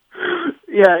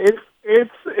 Yeah,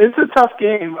 it's a tough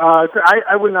game.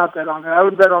 I would not bet on it. I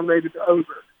would bet on maybe the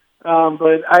over.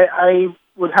 But I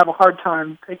would have a hard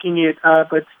time picking it.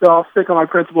 But still, I'll stick on my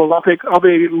principles. I'll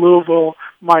be Louisville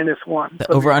 -1.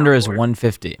 The over/under is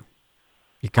 150.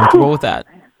 You comfortable with that?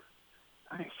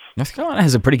 Nice. North Carolina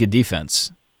has a pretty good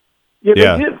defense. Yeah,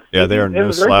 Yeah, they did. yeah, they are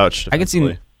no slouch. I can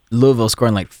see Louisville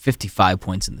scoring like 55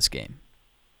 points in this game.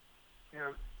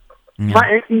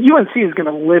 Yeah. UNC is going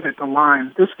to live at the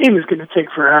line. This game is going to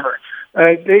take forever.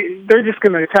 They're just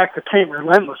going to attack the paint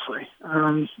relentlessly.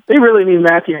 They really need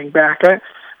Mathiang back. I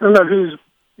don't know who's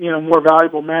more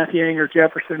valuable, Mathiang or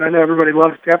Jefferson. I know everybody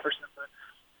loves Jefferson,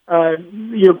 but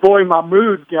your boy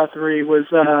Mahmoud Guthrie was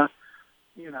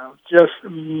just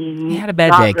he had a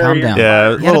bad day. Calm down. Yeah,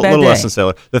 a little less than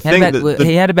stellar.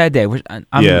 He had a bad day.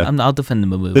 I'll defend the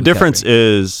Mahmoud. The difference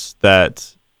is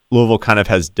that Louisville kind of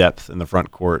has depth in the front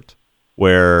court,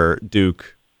 where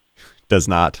Duke does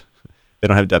not. They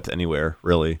don't have depth anywhere,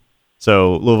 really.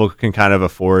 So Louisville can kind of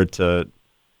afford to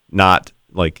not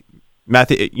the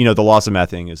loss of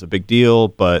Mathiang is a big deal,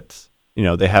 but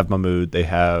they have Mahmoud, they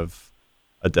have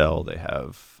Adele, they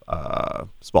have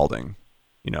Spalding.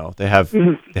 They have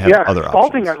other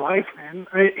Spalding options. I like, man.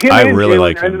 I really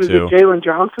like him too. Jalen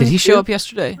Johnson. Did he show up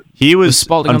yesterday? He was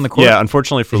Spalding on the court. Yeah,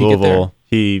 unfortunately for Louisville,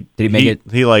 did he make it?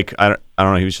 He I don't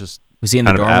know. He was just he in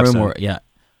the dorm absent. room or yeah?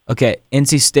 Okay,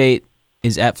 NC State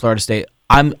is at Florida State.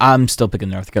 I'm still picking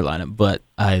North Carolina, but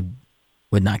I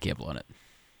would not gamble on it.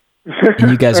 And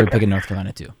you guys are picking North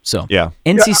Carolina too. So yeah,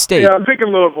 NC State. Yeah, I'm picking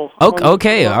Louisville.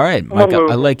 Okay, all right, Mike.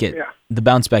 I like it. Yeah. The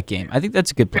bounce back game. I think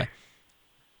that's a good play.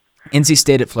 NC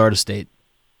State at Florida State.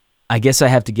 I guess I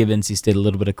have to give NC State a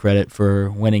little bit of credit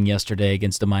for winning yesterday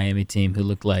against a Miami team who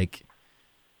looked like,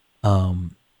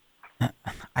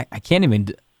 I can't even.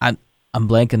 I'm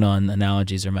blanking on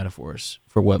analogies or metaphors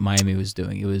for what Miami was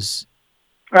doing. It was.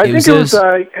 I think it was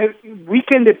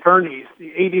Weekend at Bernie's,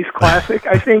 the '80s classic.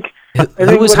 I think.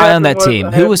 Who was high on that team?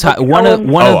 Who was high? One of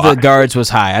the guards was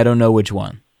high. I don't know which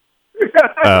one.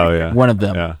 Oh yeah, one of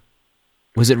them. Yeah.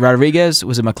 Was it Rodriguez?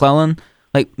 Was it McClellan?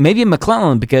 Like maybe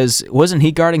McClellan because wasn't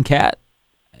he guarding Cat?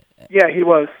 Yeah, he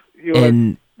was.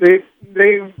 And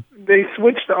they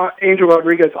switched Angel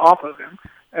Rodriguez off of him.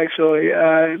 Actually,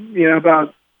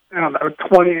 about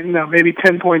 20, maybe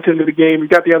 10 points into the game, he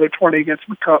got the other 20 against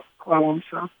McClellan.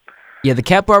 So. Yeah, the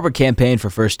Cat Barber campaign for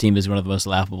first team is one of the most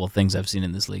laughable things I've seen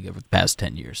in this league over the past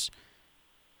 10 years.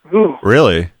 Ooh.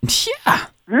 Really? Yeah.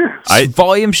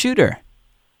 Volume shooter.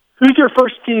 Who's your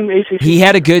first team ACC? He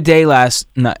had a good day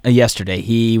yesterday.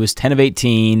 He was 10 of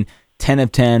 18, 10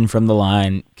 of 10 from the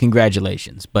line.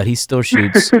 Congratulations. But he still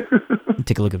shoots.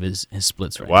 Take a look at his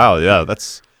splits right now. Wow, yeah,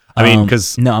 that's... I mean,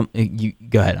 because... No, you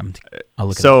go ahead. I'll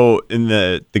look at it. So, in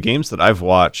the games that I've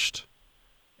watched,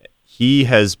 he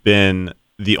has been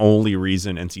the only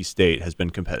reason NC State has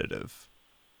been competitive.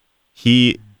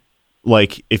 He,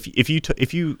 like,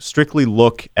 if you strictly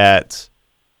look at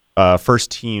first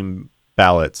team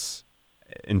ballots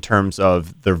in terms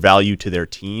of their value to their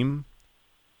team,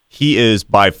 he is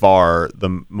by far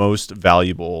the most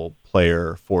valuable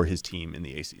player for his team in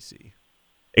the ACC.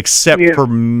 Except for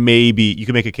maybe you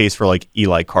can make a case for like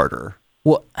Eli Carter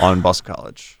on Boston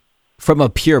College. From a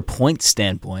pure point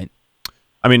standpoint,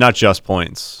 I mean, not just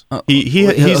points. He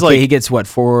gets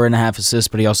 4.5 assists,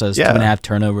 but he also has 2.5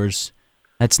 turnovers.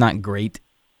 That's not great.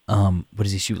 What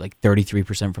does he shoot? Like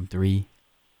 33% from three.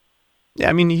 Yeah,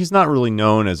 I mean, he's not really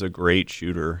known as a great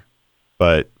shooter,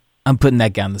 but I'm putting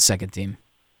that guy on the second team.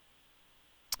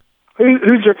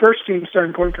 Who's your first team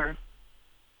starting point guard?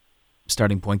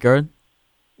 Starting point guard?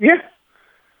 Yeah.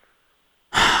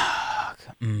 I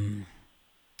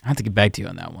have to get back to you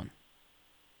on that one.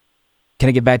 Can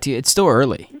I get back to you? It's still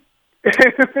early.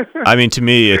 I mean, to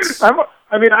me, it's...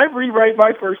 I rewrite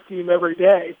my first team every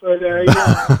day, but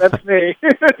that's me.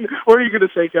 What are you going to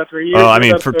say, Guthrie?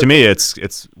 To me, it's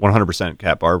 100%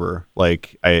 Cat Barber.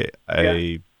 Like,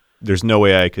 there's no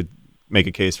way I could make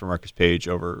a case for Marcus Page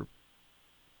over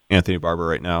Anthony Barber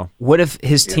right now. What if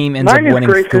his team ends up winning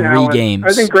 3 games?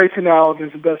 I think Grayson Allen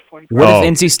is the best point. What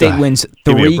if NC State wins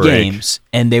 3 games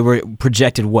and they were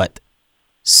projected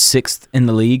 6th in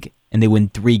the league and they win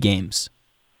 3 games?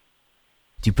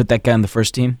 Do you put that guy on the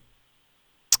first team?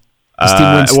 His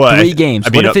team wins 3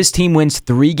 games. What if his team wins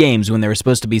 3 games when they were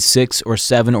supposed to be 6 or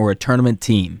 7 or a tournament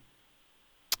team?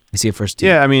 Is he a first team?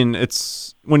 Yeah, I mean,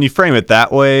 it's when you frame it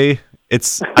that way,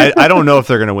 it's I don't know if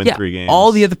they're going to win 3 games.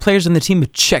 All the other players on the team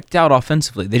have checked out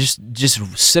offensively. They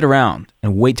just sit around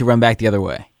and wait to run back the other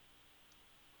way.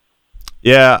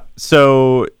 Yeah,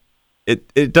 so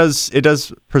it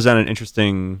does present an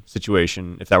interesting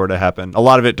situation if that were to happen. A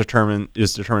lot of it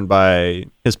is determined by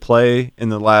his play in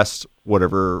the last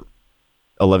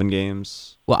 11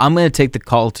 games. Well, I'm going to take the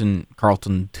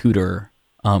Carlton Tudor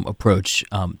approach.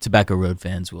 Tobacco Road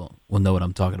fans will know what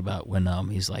I'm talking about when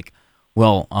he's like,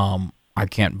 well, I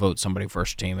can't vote somebody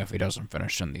first team if he doesn't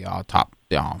finish in the top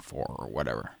 4 or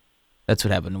whatever. That's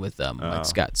what happened with Mike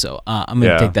Scott. So I'm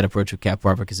going to take that approach with Cat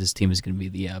Barber because his team is going to be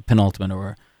the penultimate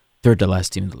or third to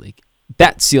last team in the league.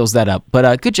 That seals that up.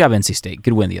 But good job, NC State.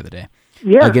 Good win the other day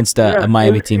against a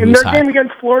Miami team who's high. And their game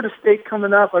against Florida State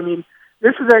coming up, I mean,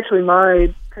 this is actually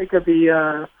my pick of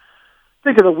the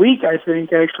week. I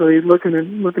think actually looking at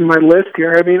my list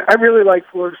here. I mean, I really like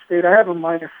Florida State. I have a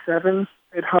 -7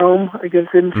 at home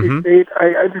against NC State.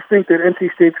 I just think that NC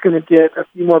State's going to get a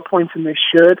few more points than they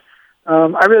should.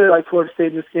 I really like Florida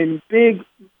State in this game. Big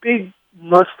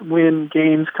must-win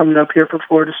games coming up here for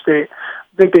Florida State.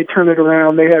 I think they turn it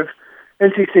around. They have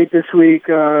NC State this week.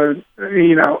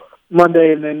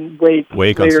 Monday and then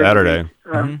Wake on Saturday.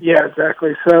 Yeah,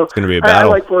 exactly. So it's going to be a battle.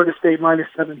 I like Florida State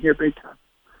 -7 here, big time.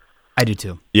 I do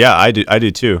too. Yeah, I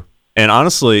do too. And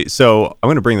honestly, so I'm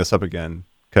going to bring this up again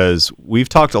because we've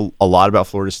talked a lot about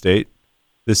Florida State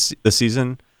this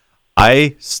season.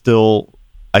 I still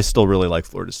really like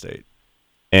Florida State,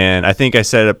 and I think I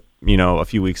said a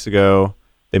few weeks ago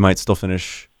they might still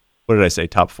finish. What did I say?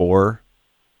 Top 4.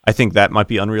 I think that might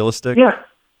be unrealistic.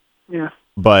 Yeah.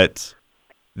 But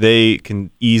they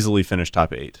can easily finish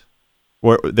top 8.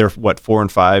 They're 4 and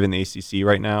 5 in the ACC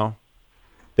right now.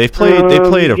 They've played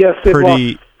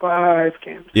pretty 5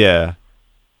 games. Yeah,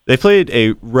 they played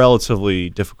a relatively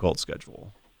difficult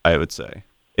schedule. I would say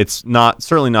it's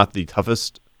certainly not the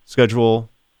toughest schedule,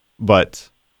 but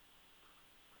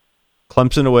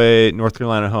Clemson away, North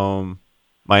Carolina home,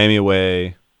 Miami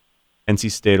away, NC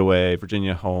State away,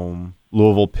 Virginia home,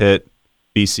 Louisville, Pitt,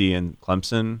 BC, and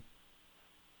Clemson.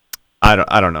 I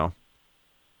don't know.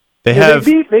 They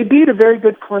beat a very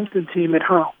good Clemson team at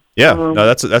home. Yeah, no,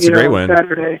 that's a great win.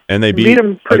 Saturday, and they beat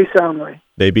them pretty soundly.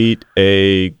 They beat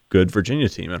a good Virginia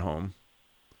team at home.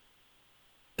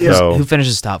 Yeah. So, who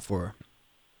finishes top 4?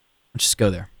 Let's just go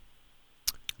there.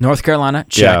 North Carolina,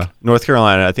 check. Yeah, North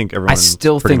Carolina. I think everyone. I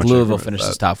still think Louisville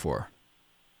finishes top 4.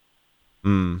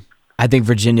 I think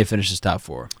Virginia finishes top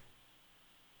 4.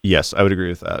 Yes, I would agree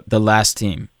with that. The last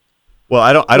team. Well,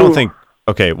 I don't think.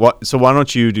 Okay, so why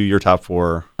don't you do your top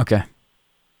 4? Okay.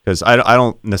 Because I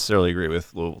don't necessarily agree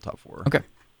with Louisville top 4. Okay.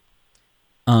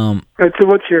 All right, so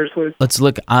what's yours, Luke? Let's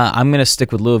look. I'm going to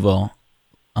stick with Louisville.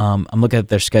 I'm looking at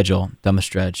their schedule down the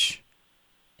stretch,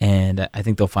 and I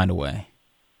think they'll find a way.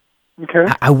 Okay.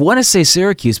 I want to say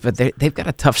Syracuse, but they've got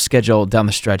a tough schedule down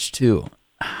the stretch too.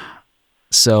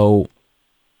 So,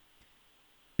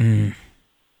 I'm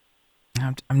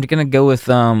going to go with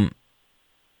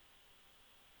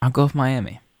I'll go with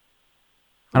Miami.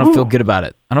 I don't feel good about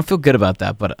it. I don't feel good about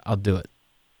that, but I'll do it.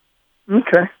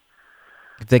 Okay.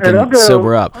 If they can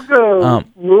sober up. I'll go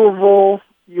Louisville,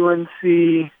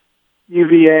 UNC,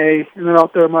 UVA, and then I'll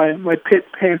throw my Pitt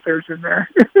Panthers in there.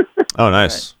 Oh,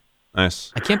 nice.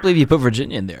 Nice. I can't believe you put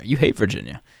Virginia in there. You hate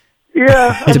Virginia.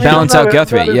 Yeah. To balance out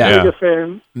Guthrie, yeah. A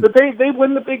fan. But they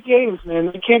win the big games, man.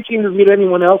 They can't seem to beat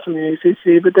anyone else in the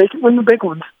ACC, but they can win the big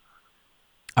ones.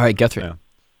 All right, Guthrie. Yeah.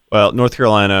 Well, North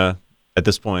Carolina, at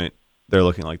this point, they're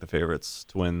looking like the favorites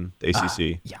to win the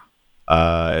ACC. Yeah.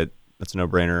 That's a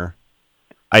no-brainer.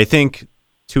 I think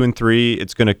 2 and 3,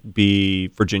 it's going to be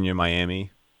Virginia,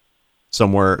 Miami,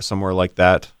 somewhere like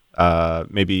that.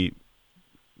 Maybe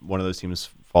one of those teams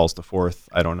falls to 4th.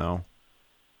 I don't know.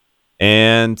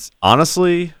 And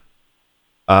honestly,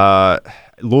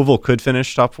 Louisville could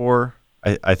finish top 4.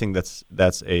 I think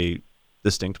that's a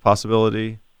distinct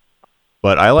possibility.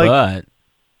 But I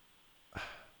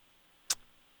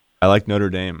like Notre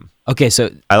Dame. Okay,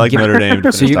 so I like Notre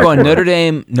Dame. So you're going Notre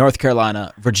Dame, North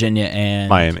Carolina, Virginia, and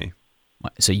Miami.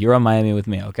 So you're on Miami with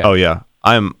me, okay? Oh yeah,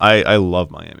 I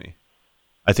love Miami.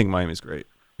 I think Miami's great.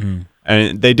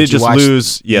 And they did just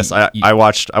lose. Yes, I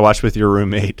watched with your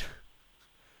roommate,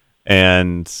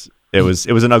 and it was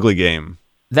an ugly game.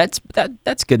 That's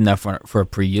good enough for a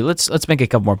preview. Let's make a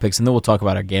couple more picks, and then we'll talk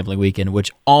about our gambling weekend,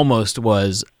 which almost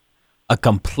was a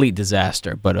complete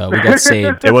disaster, but we got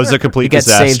saved. It was a complete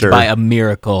disaster. We got disaster. saved by a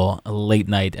miracle, a late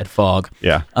night at Fog.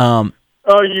 Yeah.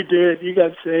 Oh, you did. You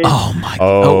got saved. Oh my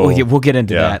God. Oh, yeah, we'll get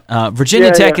into that.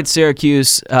 Virginia Tech at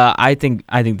Syracuse. I think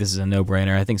this is a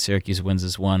no-brainer. I think Syracuse wins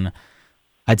this one.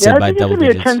 I'd say by double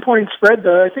digits. It's going to be a 10-point spread,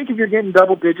 though. I think if you're getting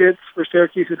double digits for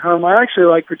Syracuse at home, I actually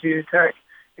like Virginia Tech.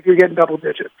 If you're getting double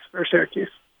digits for Syracuse,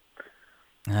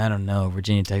 I don't know.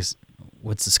 Virginia Tech's.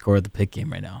 What's the score of the pick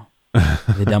game right now?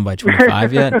 Are they done by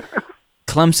 25 yet?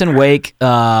 Clemson, Wake.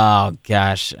 Oh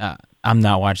gosh, I'm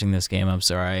not watching this game. I'm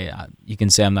sorry. You can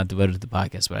say I'm not devoted to the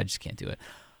podcast, but I just can't do it.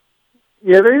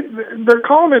 Yeah, they're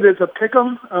calling it as a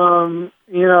pick'em.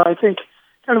 I think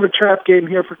kind of a trap game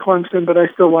here for Clemson, but I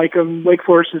still like them. Wake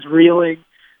Forest is reeling.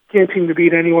 Can't seem to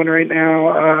beat anyone right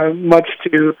now. Much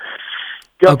to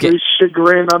Guthrie's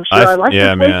chagrin, I'm sure. I like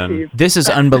this team. This is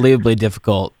unbelievably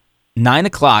difficult.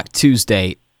 9:00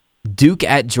 Tuesday. Duke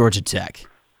at Georgia Tech.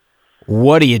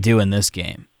 What do you do in this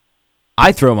game?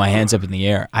 I throw my hands up in the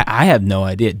air. I have no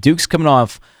idea. Duke's coming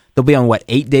off, they'll be on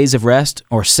 8 days of rest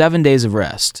or 7 days of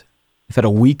rest? They've had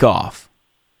a week off.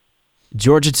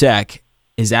 Georgia Tech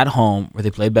is at home where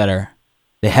they play better.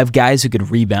 They have guys who can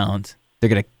rebound. They're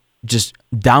going to just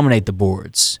dominate the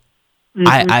boards.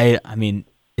 I mean,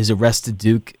 is a rested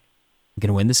Duke going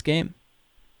to win this game?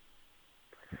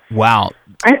 Wow.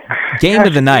 Game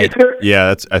of the night.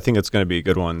 Yeah, I think it's going to be a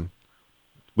good one.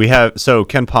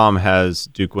 Ken Palm has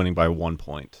Duke winning by 1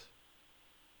 point.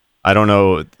 I don't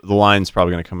know. The line's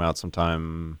probably going to come out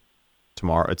sometime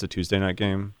tomorrow. It's a Tuesday night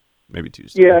game. Maybe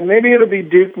Tuesday. Yeah, maybe it'll be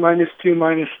Duke -2,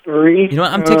 -3. You know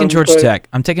what? I'm taking Georgia Tech.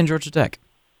 I'm taking Georgia Tech.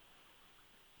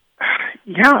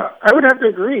 Yeah, I would have to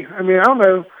agree. I mean, I don't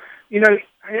know.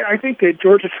 I think that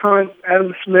Georgia Hunt,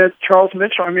 Adam Smith, Charles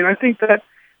Mitchell, I think that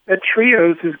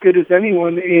trio is as good as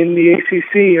anyone in the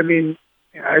ACC. I mean,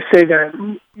 I say that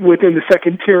within the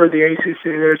second tier of the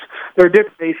ACC. There are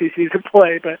different ACCs to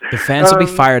play, but the fans will be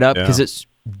fired up because it's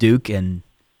Duke, and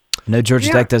I know Georgia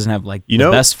Tech doesn't have the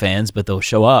best fans, but they'll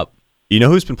show up. You know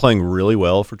who's been playing really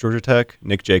well for Georgia Tech?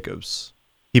 Nick Jacobs.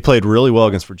 He played really well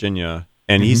against Virginia,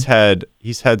 and he's had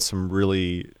some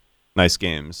really nice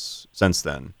games since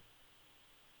then.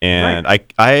 And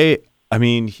I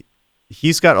mean,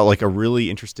 he's got like a really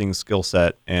interesting skill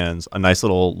set and a nice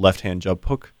little left-hand jump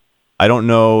hook. I don't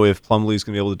know if Plumlee's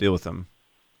going to be able to deal with him.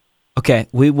 Okay,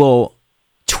 we will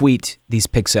tweet these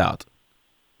picks out.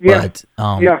 Yeah, But,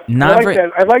 yeah. not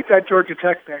I like that Georgia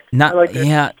Tech pick. Not I like that.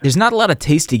 yeah. There's not a lot of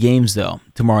tasty games though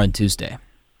tomorrow and Tuesday.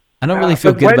 I don't really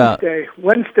feel But good about.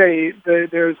 Wednesday.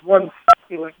 There's one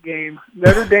succulent game: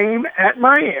 Notre Dame at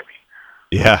Miami.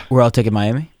 Yeah. We're all taking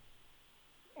Miami.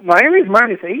 Miami's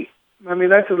 -8. I mean,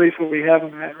 that's at least what we have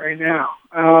them at right now.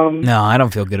 No, I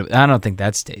don't feel good. I don't think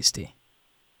that's tasty.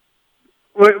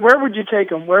 Where would you take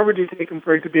them? Where would you take them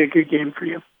for it to be a good game for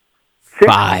you? 6,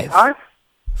 5. 5?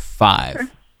 5. Okay.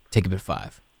 Take it at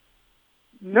 5.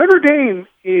 Notre Dame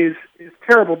is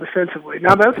terrible defensively.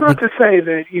 Now, that's not to say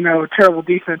that, terrible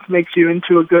defense makes you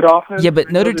into a good offense. Yeah,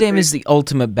 but Notre Dame is the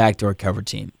ultimate backdoor cover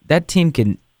team. That team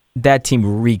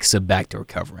reeks of backdoor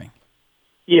covering.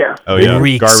 Yeah. Oh yeah.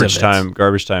 Reeks Garbage of it. time.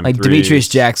 Garbage time. Like threes. Demetrius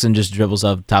Jackson just dribbles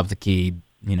up top of the key,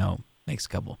 makes a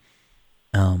couple.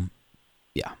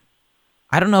 Yeah.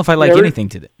 I don't know if I like anything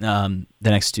to the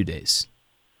next 2 days.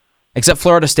 Except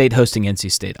Florida State hosting NC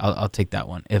State. I'll take that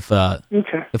one. If Florida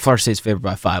State's favored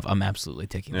by 5, I'm absolutely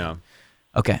taking that.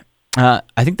 Okay. I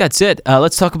think that's it.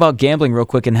 Let's talk about gambling real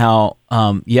quick and how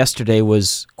yesterday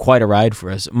was quite a ride for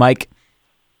us. Mike,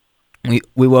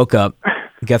 we woke up.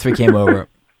 Guthrie came over.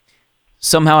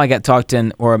 Somehow I got talked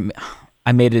in, or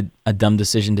I made a dumb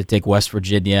decision to take West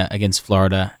Virginia against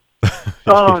Florida.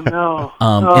 Oh, no.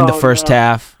 In the first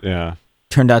half. Yeah.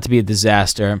 Turned out to be a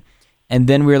disaster. And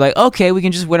then we were like, okay, we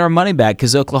can just win our money back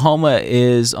because Oklahoma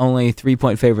is only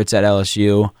 3-point favorites at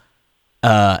LSU.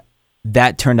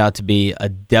 That turned out to be a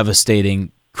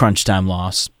devastating crunch time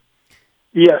loss.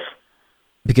 Yes.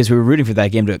 Because we were rooting for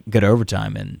that game to go to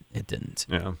overtime, and it didn't.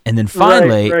 Yeah. And then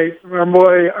finally, right. Our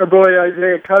boy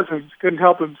Isaiah Cousins couldn't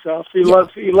help himself. He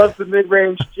loves the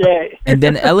mid-range J. And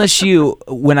then LSU,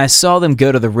 when I saw them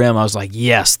go to the rim, I was like,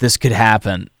 yes, this could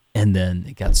happen. And then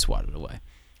it got swatted away.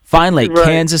 Finally, Right.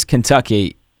 Kansas,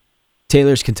 Kentucky,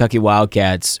 Taylor's Kentucky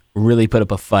Wildcats really put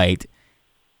up a fight.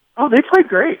 Oh, they played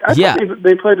great. I Yeah. thought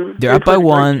they played. They're up by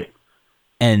 1,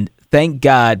 and thank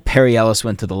God Perry Ellis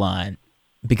went to the line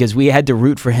because we had to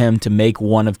root for him to make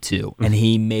 1 of 2, and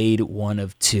he made 1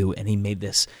 of 2, and he made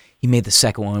the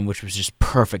second one, which was just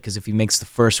perfect because if he makes the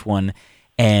first one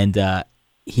and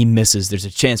he misses, there's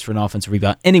a chance for an offensive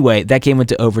rebound. Anyway, that game went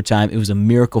to overtime. It was a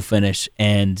miracle finish,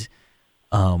 and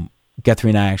Guthrie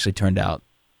and I actually turned out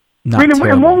not terrible.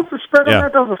 And what was the spread on Yeah.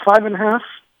 that? That was a 5.5.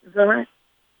 Is that right?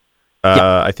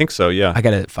 I think so. Yeah. I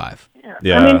got it at 5.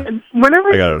 Yeah. I mean, whenever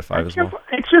I got it at 5 as well.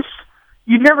 It's just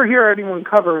you never hear anyone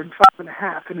cover in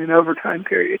 5.5 in an overtime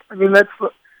period. I mean, that's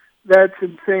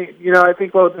insane. I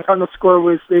think the final score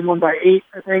was they won by 8.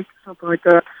 I think something like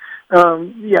that.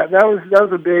 That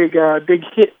was a big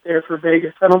hit there for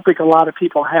Vegas. I don't think a lot of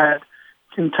people had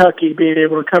Kentucky being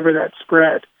able to cover that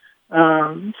spread.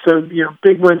 So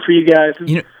big win for you guys.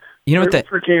 You know what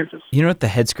for Kansas. You know what the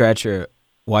head scratcher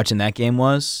watching that game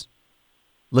was?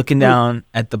 Looking down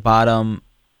at the bottom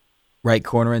right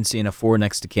corner and seeing a 4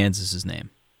 next to Kansas's name.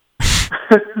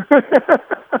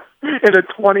 And a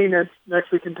 20 next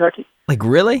to Kentucky. Like,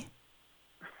 really?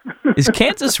 Is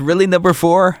Kansas really number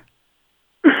 4?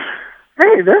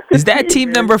 Hey, Is that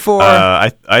team number 4?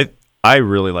 I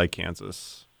really like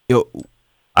Kansas. Yo,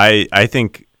 I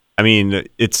think. I mean,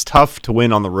 it's tough to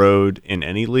win on the road in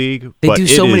any league. they but do it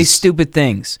so many is- stupid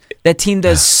things. That team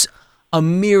does a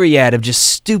myriad of just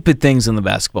stupid things on the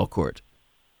basketball court.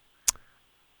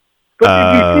 But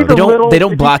did you see They don't- little, they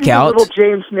don't did you block see the out. little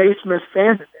James Naismith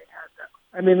fan that they had,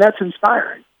 though? I mean, that's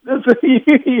inspiring.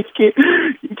 You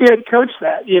can't coach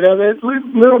that. That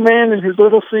little man in his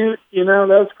little suit. That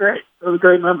was great. That was a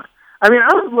great moment. I mean,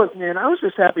 I was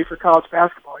just happy for college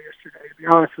basketball yesterday, to be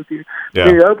honest with you. Yeah.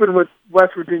 You opened with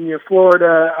West Virginia,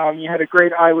 Florida. You had a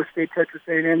great Iowa State, Texas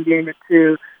A&M game at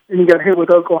 2. Then you got hit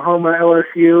with Oklahoma,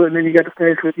 LSU, and then you got to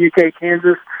finish with UK,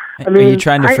 Kansas. I mean, Are you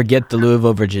trying to forget the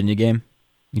Louisville, Virginia game?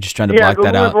 You're just trying to block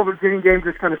that out? the Louisville, Virginia game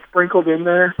just kind of sprinkled in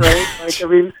there, right? I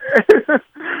mean, that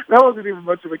wasn't even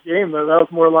much of a game, though. That was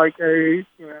more like there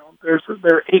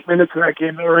were 8 minutes of that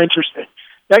game that were interesting.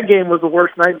 That game was the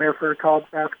worst nightmare for a college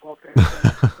basketball fan.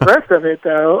 The rest of it,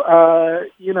 though,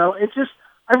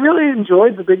 I really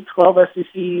enjoyed the Big 12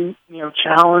 SEC,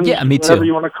 challenge, Yeah, me whatever too.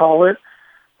 you want to call it.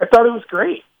 I thought it was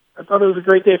great. I thought it was a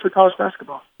great day for college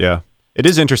basketball. Yeah, it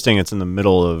is interesting. It's in the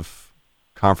middle of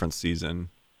conference season,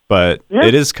 but Yeah.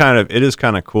 it is kind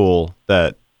of cool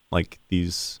that like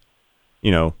these,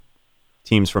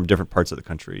 teams from different parts of the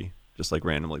country just like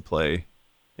randomly play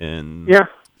in Yeah.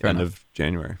 the end of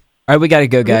January. All right, we got to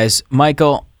go, guys.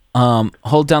 Michael,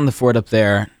 hold down the fort up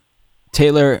there.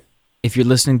 Taylor, if you're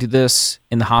listening to this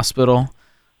in the hospital,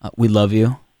 we love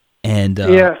you. And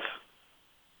Yes.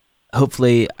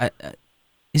 hopefully,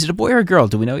 is it a boy or a girl?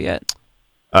 Do we know yet?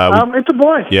 It's a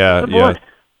boy. Yeah, It's a boy. yeah.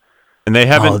 And they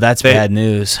haven't. Oh, that's bad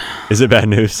news. Is it bad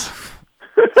news?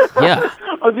 Yeah.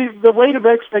 Oh, the weight of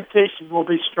expectation will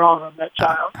be strong on that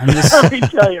child. I'm just- Let me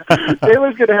tell you,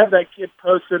 Taylor's going to have that kid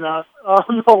posted on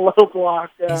the low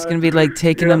block. It's going to be like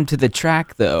taking him to the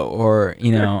track, though, or,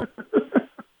 yeah,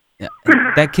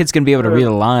 that kid's going to be able to read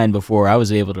a line before I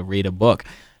was able to read a book.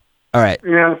 All right.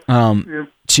 Yeah.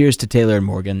 Cheers to Taylor and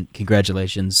Morgan.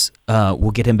 Congratulations. We'll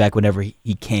get him back whenever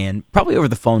he can, probably over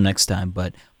the phone next time.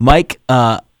 But, Mike,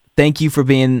 thank you for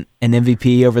being an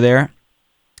MVP over there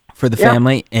for the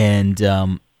family. And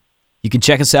you can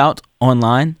check us out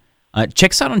online.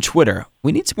 Check us out on Twitter.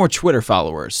 We need some more Twitter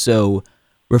followers. So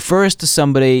refer us to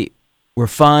somebody. We're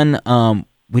fun.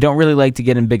 We don't really like to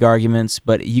get in big arguments,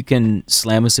 but you can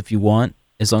slam us if you want,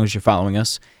 as long as you're following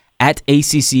us. At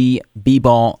ACC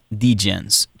B-Ball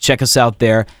DGens. Check us out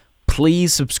there.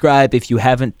 Please subscribe if you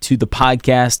haven't to the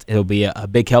podcast. It'll be a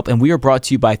big help. And we are brought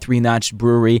to you by Three Notch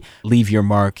Brewery. Leave your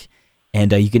mark.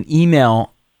 And you can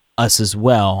email us as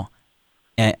well.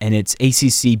 And it's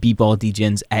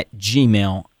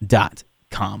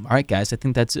accbballdgens@gmail.com. All right, guys, I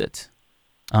think that's it.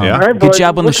 Yeah. All right, Good boys.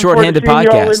 job on the Looking forward shorthanded to seeing you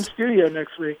all in podcast. studio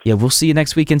next week. Yeah, we'll see you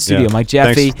next week in studio. Yeah. Mike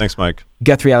Jaffe, Thanks, Mike.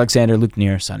 Guthrie Alexander, Luke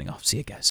Neer signing off. See you guys.